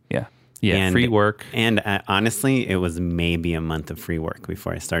 Exactly, yeah. Yeah, free work. And honestly, it was maybe a month of free work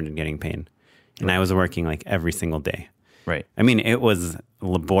before I started getting paid. And I was working like every single day. Right. I mean, it was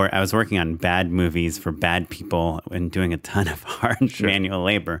I was working on bad movies for bad people and doing a ton of hard manual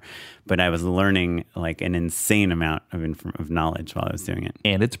labor. But I was learning like an insane amount of knowledge while I was doing it.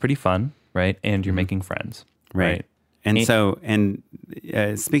 And it's pretty fun, right? And you're making friends. Right. And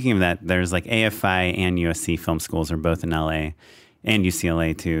speaking of that, there's like AFI and USC film schools are both in LA. And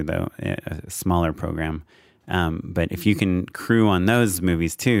UCLA too, though, a smaller program. But if you can crew on those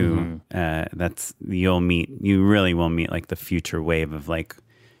movies too, you really will meet like the future wave of like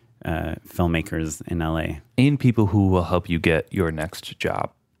filmmakers in LA. And people who will help you get your next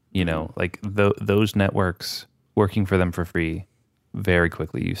job. Like those networks, working for them for free, very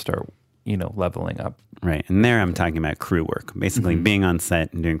quickly you start, leveling up. Right. And there I'm talking about crew work, basically being on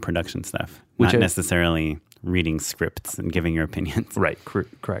set and doing production stuff, not necessarily reading scripts and giving your opinions. Right.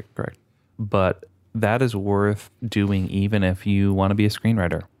 Correct. But that is worth doing even if you want to be a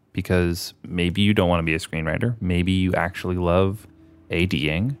screenwriter, because maybe you don't want to be a screenwriter. Maybe you actually love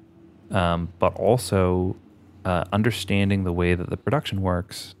ADing, but also understanding the way that the production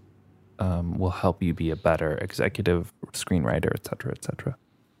works will help you be a better executive screenwriter, et cetera, et cetera.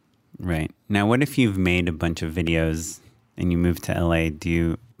 Right. Now, what if you've made a bunch of videos and you move to LA? Do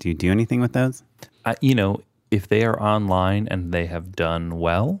you do anything with those? If they are online and they have done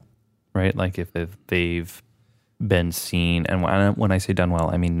well, right? Like if they've been seen, and when I say done well,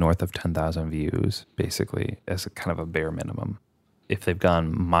 I mean north of 10,000 views, basically, as a kind of a bare minimum. If they've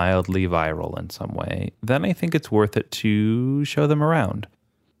gone mildly viral in some way, then I think it's worth it to show them around.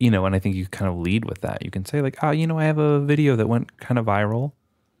 And I think you kind of lead with that. You can say like, I have a video that went kind of viral.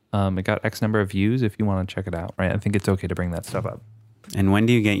 It got X number of views if you want to check it out, right? I think it's okay to bring that stuff up. And when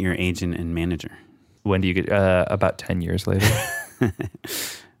do you get your agent and manager? When do you get, about 10 years later.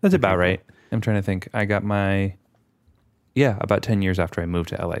 That's about right. I'm trying to think. I got about 10 years after I moved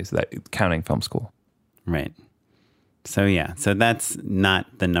to LA, so that counting film school. Right. So yeah, so that's not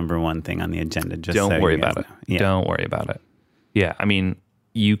the number one thing on the agenda. Just Don't worry about it. Yeah. Don't worry about it. Yeah, I mean,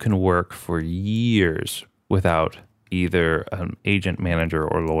 you can work for years without either an agent, manager,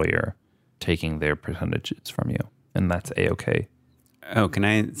 or lawyer taking their percentages from you, and that's A-okay. Oh,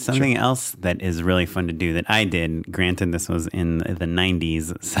 something else that is really fun to do that I did, granted this was in the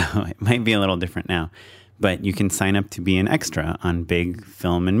 90s, so it might be a little different now, but you can sign up to be an extra on big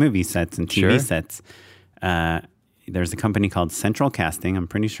film and movie sets and TV sets. There's a company called Central Casting. I'm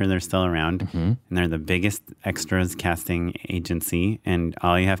pretty sure they're still around. And they're the biggest extras casting agency. And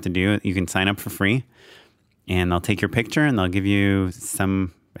all you have to do, you can sign up for free. And they'll take your picture and they'll give you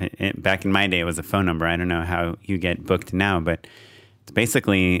back in my day, it was a phone number. I don't know how you get booked now. But it's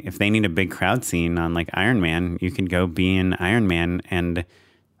basically, if they need a big crowd scene on like Iron Man, you can go be in Iron Man and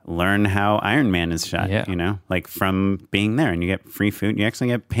learn how Iron Man is shot, like from being there, and you get free food. You actually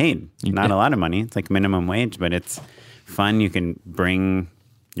get paid. Not a lot of money. It's like minimum wage, but it's fun. You can bring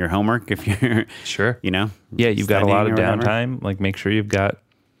your homework if you're you've got a lot of downtime. Like make sure you've got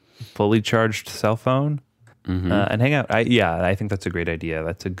fully charged cell phone and hang out. I think that's a great idea.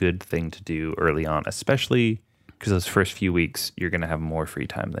 That's a good thing to do early on, especially because those first few weeks you're going to have more free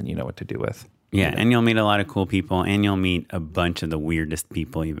time than you know what to do with. Yeah, and you'll meet a lot of cool people, and you'll meet a bunch of the weirdest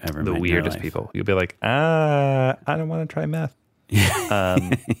people you've ever met. The weirdest people. You'll be like, I don't want to try meth.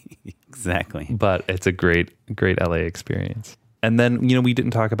 Exactly. But it's a great LA experience. And then, we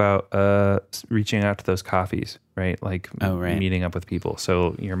didn't talk about reaching out to those coffees, right? Like meeting up with people.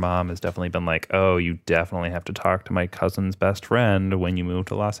 So your mom has definitely been like, oh, you definitely have to talk to my cousin's best friend when you move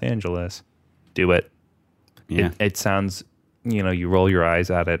to Los Angeles. Do it. Yeah. It sounds... you roll your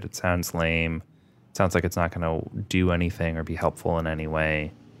eyes at it. It sounds lame. It sounds like it's not going to do anything or be helpful in any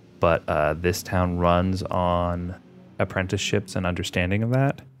way. But this town runs on apprenticeships and understanding of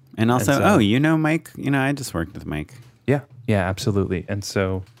that. And also, Mike? I just worked with Mike. Yeah, absolutely. And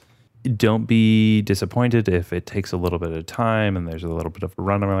so don't be disappointed if it takes a little bit of time and there's a little bit of a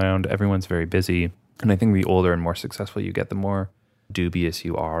runaround. Everyone's very busy. And I think the older and more successful you get, the more dubious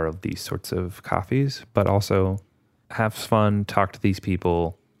you are of these sorts of coffees. But also... have fun, talk to these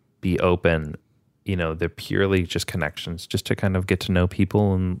people, be open. They're purely just connections, just to kind of get to know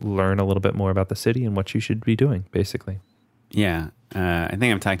people and learn a little bit more about the city and what you should be doing, basically. Yeah. I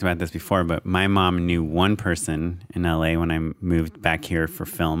think I've talked about this before, but my mom knew one person in LA when I moved back here for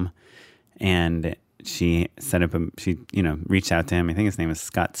film. And she set up reached out to him. I think his name was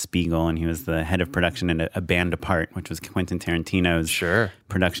Scott Spiegel, and he was the head of production at A Band Apart, which was Quentin Tarantino's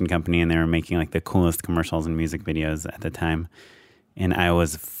production company. And they were making like the coolest commercials and music videos at the time. And I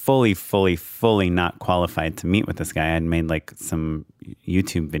was fully not qualified to meet with this guy. I had made like some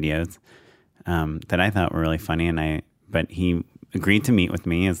YouTube videos that I thought were really funny. But he agreed to meet with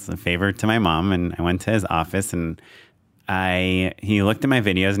me as a favor to my mom. And I went to his office and he looked at my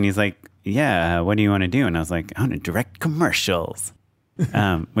videos and he's like, yeah, what do you want to do? And I was like, I want to direct commercials.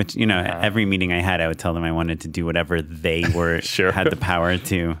 Which, every meeting I had, I would tell them I wanted to do whatever they were had the power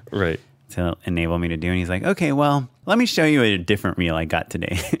to enable me to do. And he's like, okay, well, let me show you a different reel I got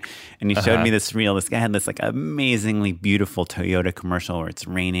today. And he showed me this reel. This guy had this like amazingly beautiful Toyota commercial where it's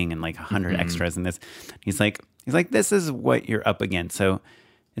raining and like 100 extras in this. He's like, this is what you're up against. So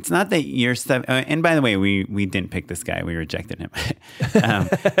it's not that your stuff, and by the way, we didn't pick this guy. We rejected him.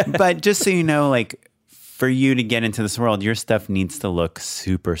 But just so you know, like for you to get into this world, your stuff needs to look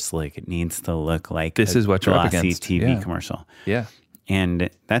super slick. It needs to look like this is what you're up against. TV commercial. Yeah. And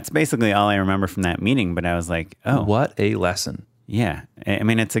that's basically all I remember from that meeting. But I was like, oh. What a lesson. Yeah.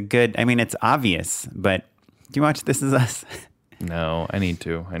 It's obvious, but do you watch This Is Us? No, I need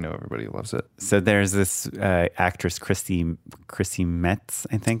to. I know everybody loves it. So there's this actress, Chrissy Metz,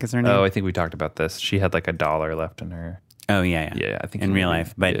 I think is her name. Oh, I think we talked about this. She had like $1 left in her. Oh, yeah. Yeah, I think in real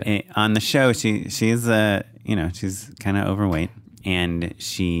life. But on the show, she's she's kind of overweight, and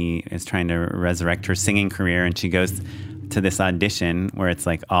she is trying to resurrect her singing career, and she goes to this audition where it's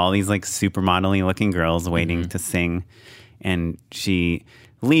like all these like supermodel-y looking girls waiting to sing, and she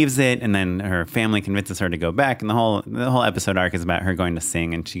leaves it, and then her family convinces her to go back, and the whole episode arc is about her going to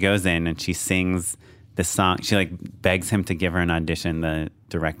sing, and she goes in and she sings this song. She like begs him to give her an audition, the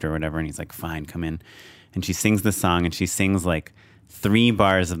director or whatever, and he's like, fine, come in. And she sings the song, and she sings like 3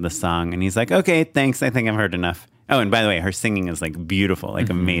 bars of the song, and he's like, okay, thanks, I think I've heard enough. Oh, and by the way, her singing is like beautiful, like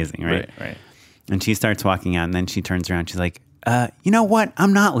amazing, right? Right. And she starts walking out, and then she turns around, she's like, you know what?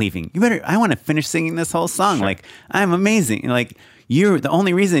 I'm not leaving. I want to finish singing this whole song. Sure. Like, I'm amazing. Like, the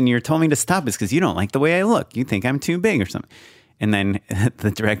only reason you're told me to stop is because you don't like the way I look. You think I'm too big or something. And then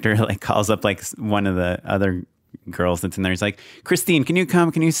the director like calls up like one of the other girls that's in there. He's like, Christine, can you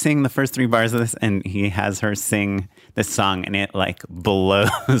come? Can you sing the first 3 bars of this? And he has her sing this song, and it like blows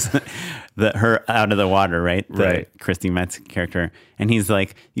her out of the water, right? Right. Christine Metz character. And he's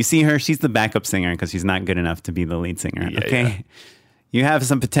like, you see her? She's the backup singer because she's not good enough to be the lead singer. Yeah, okay. yeah. You have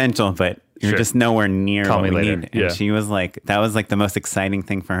some potential, but you're just nowhere near Call what me we later. need. Yeah. And she was like, that was like the most exciting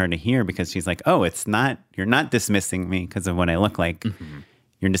thing for her to hear, because she's like, oh, you're not dismissing me because of what I look like. Mm-hmm.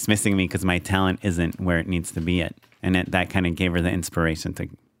 You're dismissing me because my talent isn't where it needs to be yet. And that kind of gave her the inspiration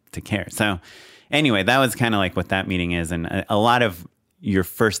to care. So anyway, that was kind of like what that meeting is. And a lot of your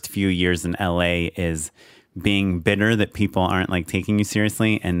first few years in LA is being bitter that people aren't like taking you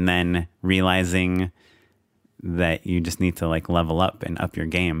seriously, and then realizing that you just need to like level up and up your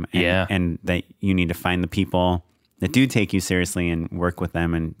game. And that you need to find the people that do take you seriously and work with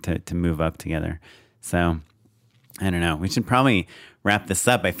them and to move up together. So I don't know. We should probably wrap this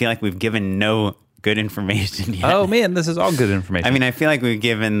up. I feel like we've given no good information yet. Oh man, this is all good information. I mean, I feel like we've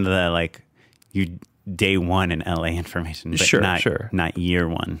given the like you day one in LA information, but not year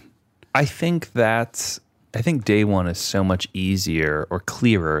one. I think day one is so much easier or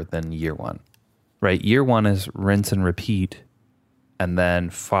clearer than year one, right? Year one is rinse and repeat, and then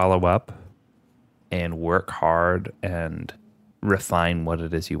follow up and work hard and refine what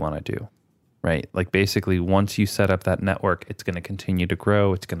it is you want to do. Right? Like basically once you set up that network, it's going to continue to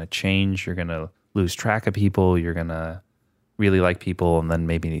grow. It's going to change. You're going to lose track of people. You're going to really like people. And then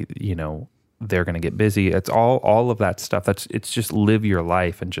maybe, they're going to get busy. It's all of that stuff. It's just live your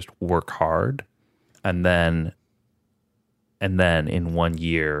life and just work hard. And then in 1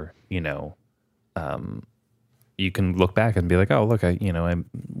 year, you can look back and be like, oh, look, I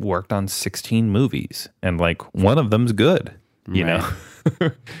worked on 16 movies and like one of them's good, you know?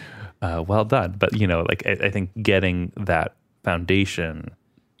 Well done. But, I think getting that foundation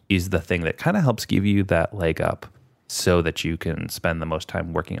is the thing that kind of helps give you that leg up so that you can spend the most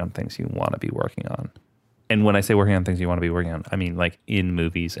time working on things you want to be working on. And when I say working on things you want to be working on, I mean like in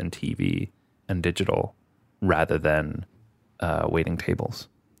movies and TV and digital rather than waiting tables.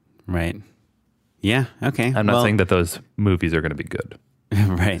 Right. Yeah. Okay. I'm not saying that those movies are going to be good.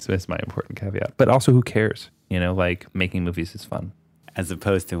 Right. So that's my important caveat. But also, who cares? Like making movies is fun. As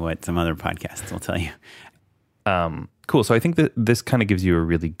opposed to what some other podcasts will tell you. Cool. So I think that this kind of gives you a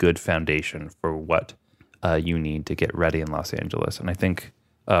really good foundation for what you need to get ready in Los Angeles. And I think,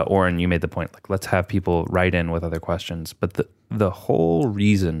 Oren, you made the point, like, let's have people write in with other questions. But the whole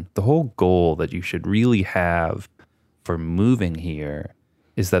reason, the whole goal that you should really have for moving here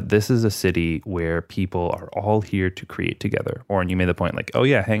is that this is a city where people are all here to create together. Oren, you made the point, like, oh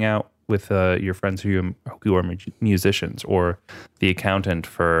yeah, hang out with your friends who are musicians, or the accountant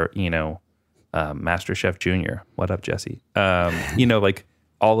for, Master Chef Junior. What up, Jesse? Like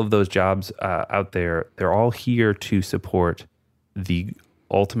all of those jobs out there, they're all here to support the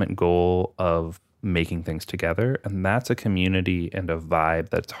ultimate goal of making things together. And that's a community and a vibe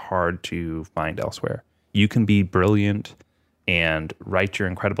that's hard to find elsewhere. You can be brilliant and write your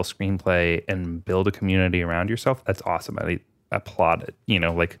incredible screenplay and build a community around yourself. That's awesome. I applaud it.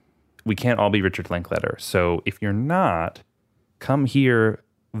 We can't all be Richard Linklater. So if you're not, come here,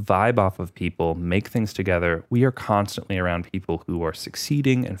 vibe off of people, make things together. We are constantly around people who are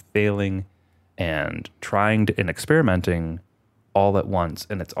succeeding and failing and trying to, and experimenting all at once.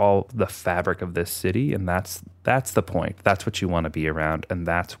 And it's all the fabric of this city. And that's the point. That's what you want to be around. And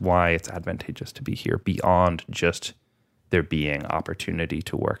that's why it's advantageous to be here beyond just there being opportunity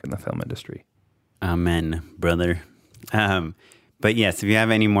to work in the film industry. Amen, brother. But yes, if you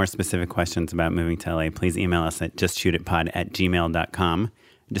have any more specific questions about moving to LA, please email us at justshootitpod@gmail.com.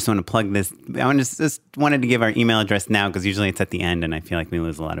 I just want to plug this. I just wanted to give our email address now because usually it's at the end and I feel like we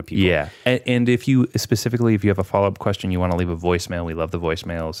lose a lot of people. Yeah. And if you have a follow-up question, you want to leave a voicemail, we love the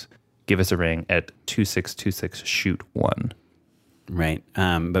voicemails. Give us a ring at 2626-SHOOT-1. Right.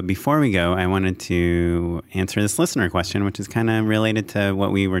 But before we go, I wanted to answer this listener question, which is kind of related to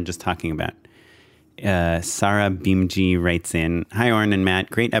what we were just talking about. Sarah Beamji writes in, "Hi, Oren and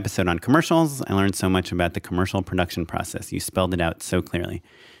Matt. Great episode on commercials. I learned so much about the commercial production process. You spelled it out so clearly.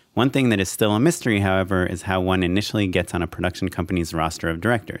 One thing that is still a mystery, however, is how one initially gets on a production company's roster of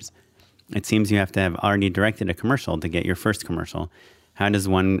directors. It seems you have to have already directed a commercial to get your first commercial. How does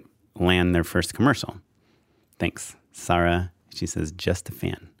one land their first commercial? Thanks. Sarah," she says, "just a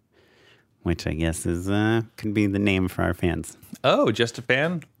fan," which I guess is could be the name for our fans. Oh, just a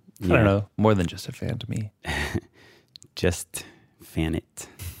fan? I don't know. More than just a fan to me. Just fan it.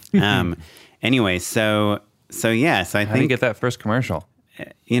 Anyway, so I think... How do you get that first commercial?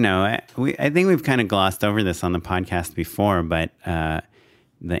 I think we've kind of glossed over this on the podcast before, but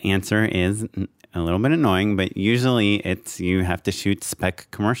the answer is a little bit annoying, but usually it's you have to shoot spec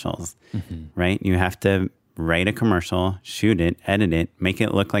commercials, right? You have to write a commercial, shoot it, edit it, make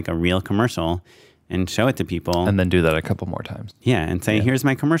it look like a real commercial, and show it to people. And then do that a couple more times. Yeah, and say, here's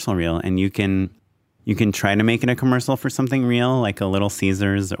my commercial reel. And you can try to make it a commercial for something real, like a Little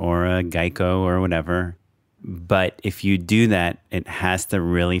Caesars or a Geico or whatever. But if you do that, it has to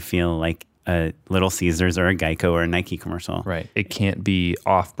really feel like a Little Caesars or a Geico or a Nike commercial. Right. It can't be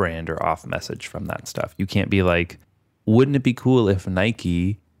off-brand or off-message from that stuff. You can't be like, wouldn't it be cool if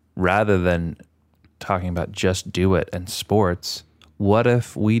Nike, rather than talking about just do it and sports, what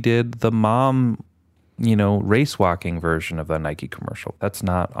if we did the mom, race walking version of the Nike commercial? That's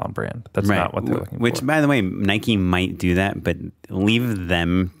not on brand. That's not what they're looking for. Which, by the way, Nike might do that, but let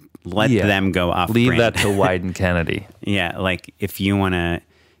them go off Leave brand. that to Wyden Kennedy. Yeah, like if you want to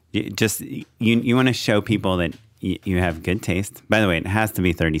you want to show people that you have good taste. By the way, it has to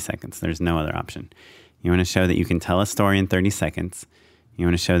be 30 seconds. There's no other option. You want to show that you can tell a story in 30 seconds. You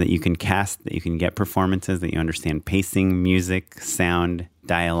want to show that you can cast, that you can get performances, that you understand pacing, music, sound,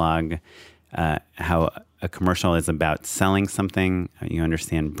 dialogue, how a commercial is about selling something. You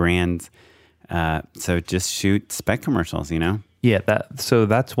understand brands. So just shoot spec commercials, Yeah, so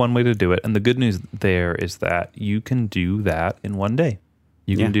that's one way to do it. And the good news there is that you can do that in one day.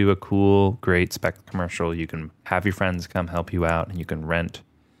 You can do a cool, great spec commercial. You can have your friends come help you out, and you can rent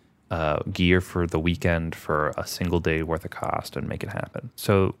gear for the weekend for a single day worth of cost and make it happen.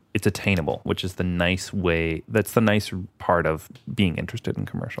 So it's attainable, which is the nice way. That's the nice part of being interested in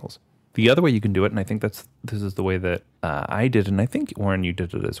commercials. The other way you can do it, and I think this is the way that I did, and I think, Oren, you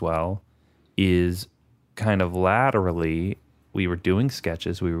did it as well, is kind of laterally, we were doing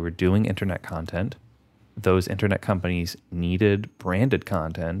sketches, we were doing internet content. Those internet companies needed branded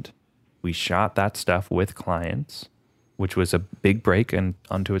content. We shot that stuff with clients, which was a big break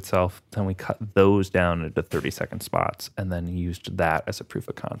unto itself. Then we cut those down into 30-second spots and then used that as a proof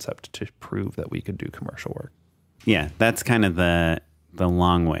of concept to prove that we could do commercial work. Yeah, that's kind of the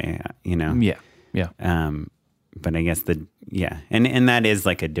long way, Yeah. But I guess and that is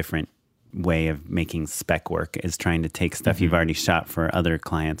like a different way of making spec work, is trying to take stuff you've already shot for other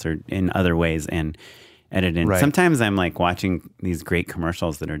clients or in other ways and edit in. Right. Sometimes I'm like watching these great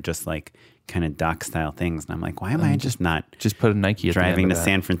commercials that are just like kind of doc style things, and I'm like, why am I just put a Nike at driving the to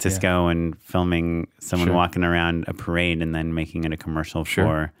San Francisco and filming someone walking around a parade and then making it a commercial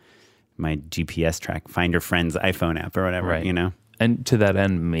for my GPS track, find your friend's iPhone app or whatever, And to that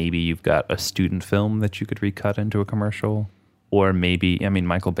end, maybe you've got a student film that you could recut into a commercial. Or maybe,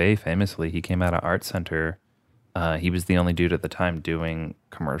 Michael Bay famously, he came out of Art Center. He was the only dude at the time doing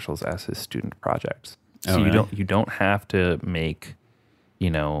commercials as his student projects. So you don't have to make,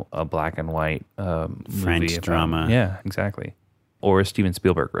 a black and white French movie drama. Yeah, exactly. Or a Steven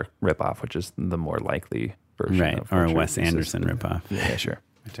Spielberg ripoff, which is the more likely version. Right, or a Wes Anderson ripoff. Yeah, sure.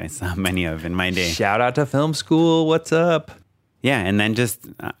 Which I saw many of in my day. Shout out to film school. What's up? Yeah, and then just,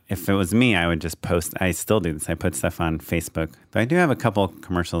 if it was me, I would just post. I still do this. I put stuff on Facebook. But I do have a couple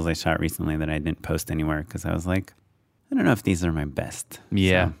commercials I shot recently that I didn't post anywhere because I was like, I don't know if these are my best.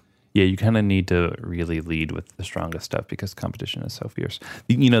 Yeah. So. Yeah, you kind of need to really lead with the strongest stuff because competition is so fierce.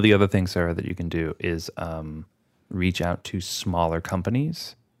 The other thing, Sarah, that you can do is reach out to smaller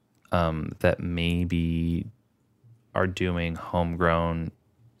companies that maybe are doing homegrown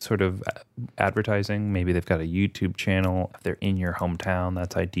sort of advertising. Maybe they've got a YouTube channel. If they're in your hometown,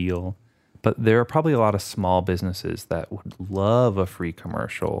 that's ideal. But there are probably a lot of small businesses that would love a free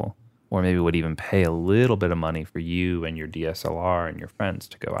commercial, or maybe would even pay a little bit of money for you and your DSLR and your friends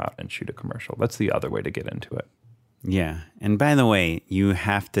to go out and shoot a commercial. That's the other way to get into it. Yeah. And by the way, you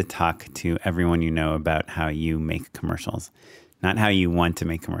have to talk to everyone you know about how you make commercials. Not how you want to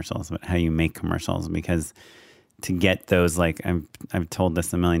make commercials, but how you make commercials. Because to get those, like I've told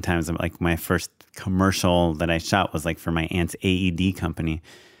this a million times, like my first commercial that I shot was like for my aunt's AED company,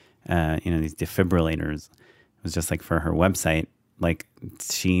 these defibrillators. It was just like for her website. Like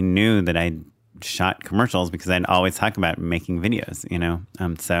she knew that I shot commercials because I'd always talk about making videos,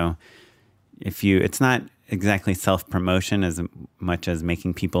 So it's not exactly self-promotion as much as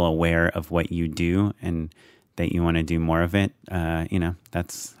making people aware of what you do and that you want to do more of it.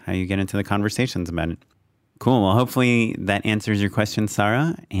 That's how you get into the conversations about it. Cool. Well, hopefully that answers your question,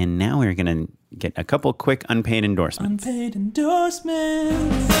 Sarah. And now we're going to get a couple quick unpaid endorsements. Unpaid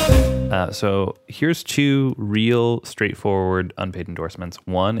endorsements. So here's two real straightforward unpaid endorsements.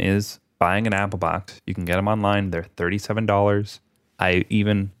 One is buying an Apple box. You can get them online. They're $37. I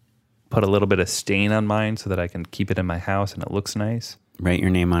even put a little bit of stain on mine so that I can keep it in my house and it looks nice. Write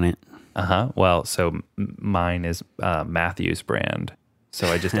your name on it. Well, so mine is Matthew's brand. So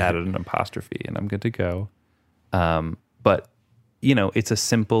I just added an apostrophe and I'm good to go. But, it's a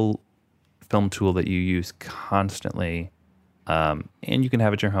simple film tool that you use constantly. And you can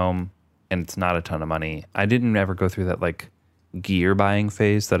have it at your home and it's not a ton of money. I didn't ever go through that gear buying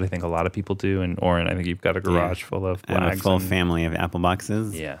phase that I think a lot of people do. And Oren, I think you've got a garage full of I have a full family of Apple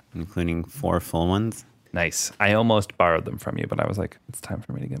boxes. Yeah. Including 4 full ones. Nice. I almost borrowed them from you, but I was like, it's time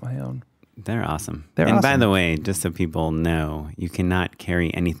for me to get my own. They're awesome. By the way, just so people know, you cannot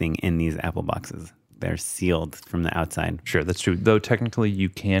carry anything in these Apple boxes. They're sealed from the outside. Sure, that's true. Though technically you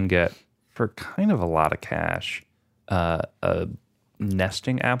can get, for kind of a lot of cash, a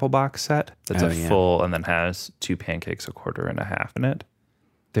nesting Apple box set that's full and then has 2 pancakes, a quarter and a half in it.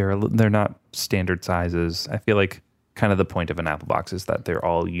 They're not standard sizes. I feel like kind of the point of an Apple box is that they're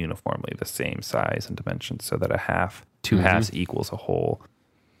all uniformly the same size and dimensions, so that a half, 2 halves equals a whole,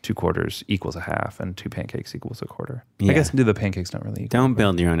 2 quarters equals a half, and 2 pancakes equals a quarter. Yeah. I guess the pancakes don't really equal. Don't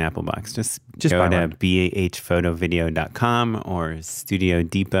build your own Apple box. Just go to bahphotovideo.com or Studio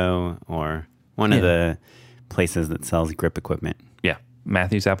Depot or one of the places that sells grip equipment. Yeah,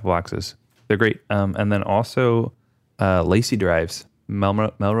 Matthew's Apple boxes. They're great. And then also Lacy drives.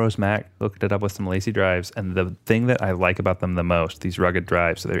 Melrose Mac looked it up with some Lacy drives, and the thing that I like about them the most, these rugged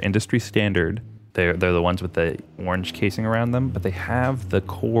drives, so they're industry standard. They're the ones with the orange casing around them, but they have the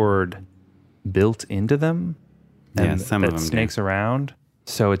cord built into them, and some of them snakes around.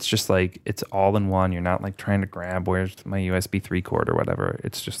 So it's just it's all in one. You're not trying to grab where's my USB 3 cord or whatever.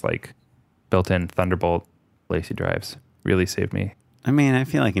 It's just built-in Thunderbolt Lacy drives. Really saved me. I mean, I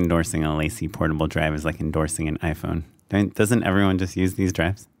feel like endorsing a Lacy portable drive is like endorsing an iPhone. Doesn't everyone just use these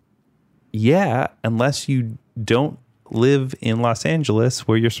drives? Yeah, unless you don't live in Los Angeles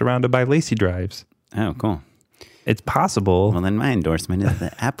where you're surrounded by Lacy drives. Oh, cool. It's possible. Well, then my endorsement is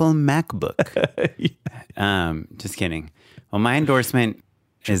the Apple MacBook. Just kidding. Well, my endorsement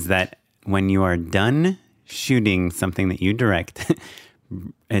is that when you are done shooting something that you direct,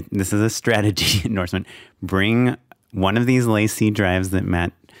 this is a strategy endorsement, bring one of these Lacy drives that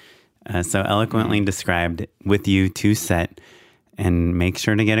Matt so eloquently described with you to set, and make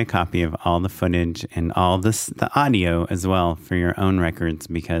sure to get a copy of all the footage and all the audio as well for your own records,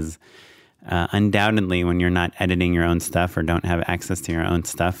 because undoubtedly when you're not editing your own stuff or don't have access to your own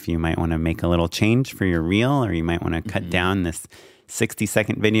stuff, you might want to make a little change for your reel, or you might want to cut down this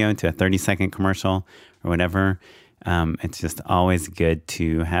 60-second video to a 30-second commercial or whatever. It's just always good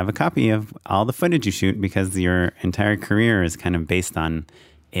to have a copy of all the footage you shoot, because your entire career is kind of based on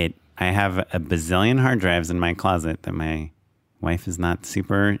it. I have a bazillion hard drives in my closet that my wife is not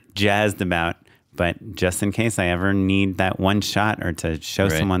super jazzed about, but just in case I ever need that one shot or to show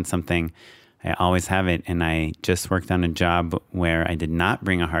someone something, I always have it. And I just worked on a job where I did not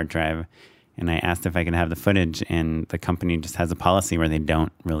bring a hard drive, and I asked if I could have the footage, and the company just has a policy where they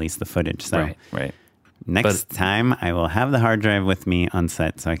don't release the footage. So next time I will have the hard drive with me on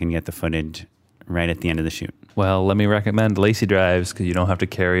set so I can get the footage right at the end of the shoot. Well, let me recommend Lacy drives, because you don't have to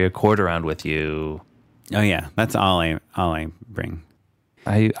carry a cord around with you. Oh yeah, that's all I bring.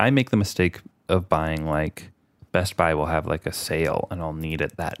 I make the mistake of buying Best Buy will have a sale, and I'll need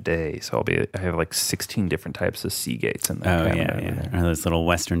it that day. So I have 16 different types of Seagates in there. Oh yeah. Or those little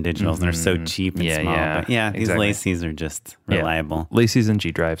Western Digitals, and they're so cheap and small. But these Lacys are just reliable. Lacys and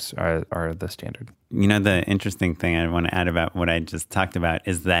G drives are the standard. The interesting thing I want to add about what I just talked about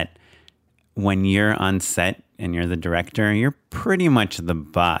is that when you're on set and you're the director, you're pretty much the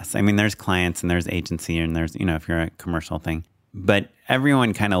boss. I mean, there's clients and there's agency and there's, if you're a commercial thing, but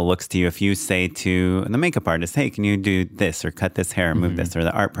everyone kind of looks to you. If you say to the makeup artist, hey, can you do this or cut this hair or move this, or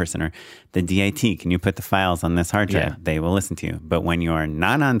the art person or the DIT, can you put the files on this hard drive? Yeah. They will listen to you. But when you are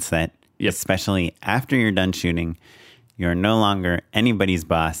not on set, especially after you're done shooting, you're no longer anybody's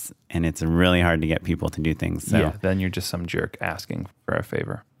boss, and it's really hard to get people to do things. So then you're just some jerk asking for a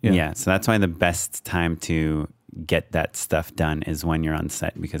favor. Yeah, so that's why the best time to get that stuff done is when you're on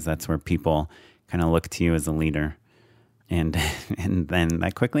set, because that's where people kind of look to you as a leader, and then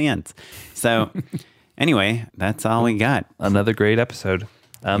that quickly ends. So anyway, that's all we got. Another great episode.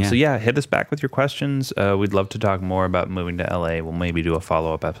 So hit us back with your questions. We'd love to talk more about moving to LA. We'll maybe do a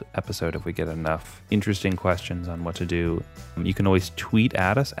follow-up episode if we get enough interesting questions on what to do. You can always tweet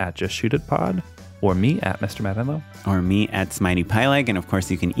at us at JustShootItPod, or me at Mr. Matt Enlow, or me at Smitey Pyleg. And of course,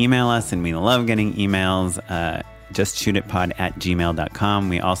 you can email us, and we love getting emails. JustShootItPod@gmail.com.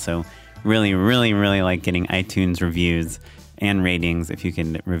 We also really, really, really like getting iTunes reviews and ratings. If you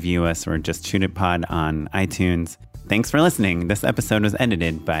can review us or Just Shoot It Pod on iTunes, Thanks for listening. This episode was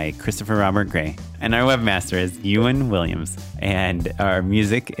edited by Christopher Robert Gray, and our webmaster is Ewan Williams. And our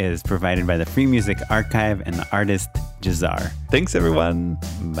music is provided by the Free Music Archive and the artist Jazar. Thanks, everyone.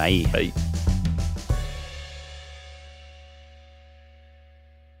 Bye. Bye.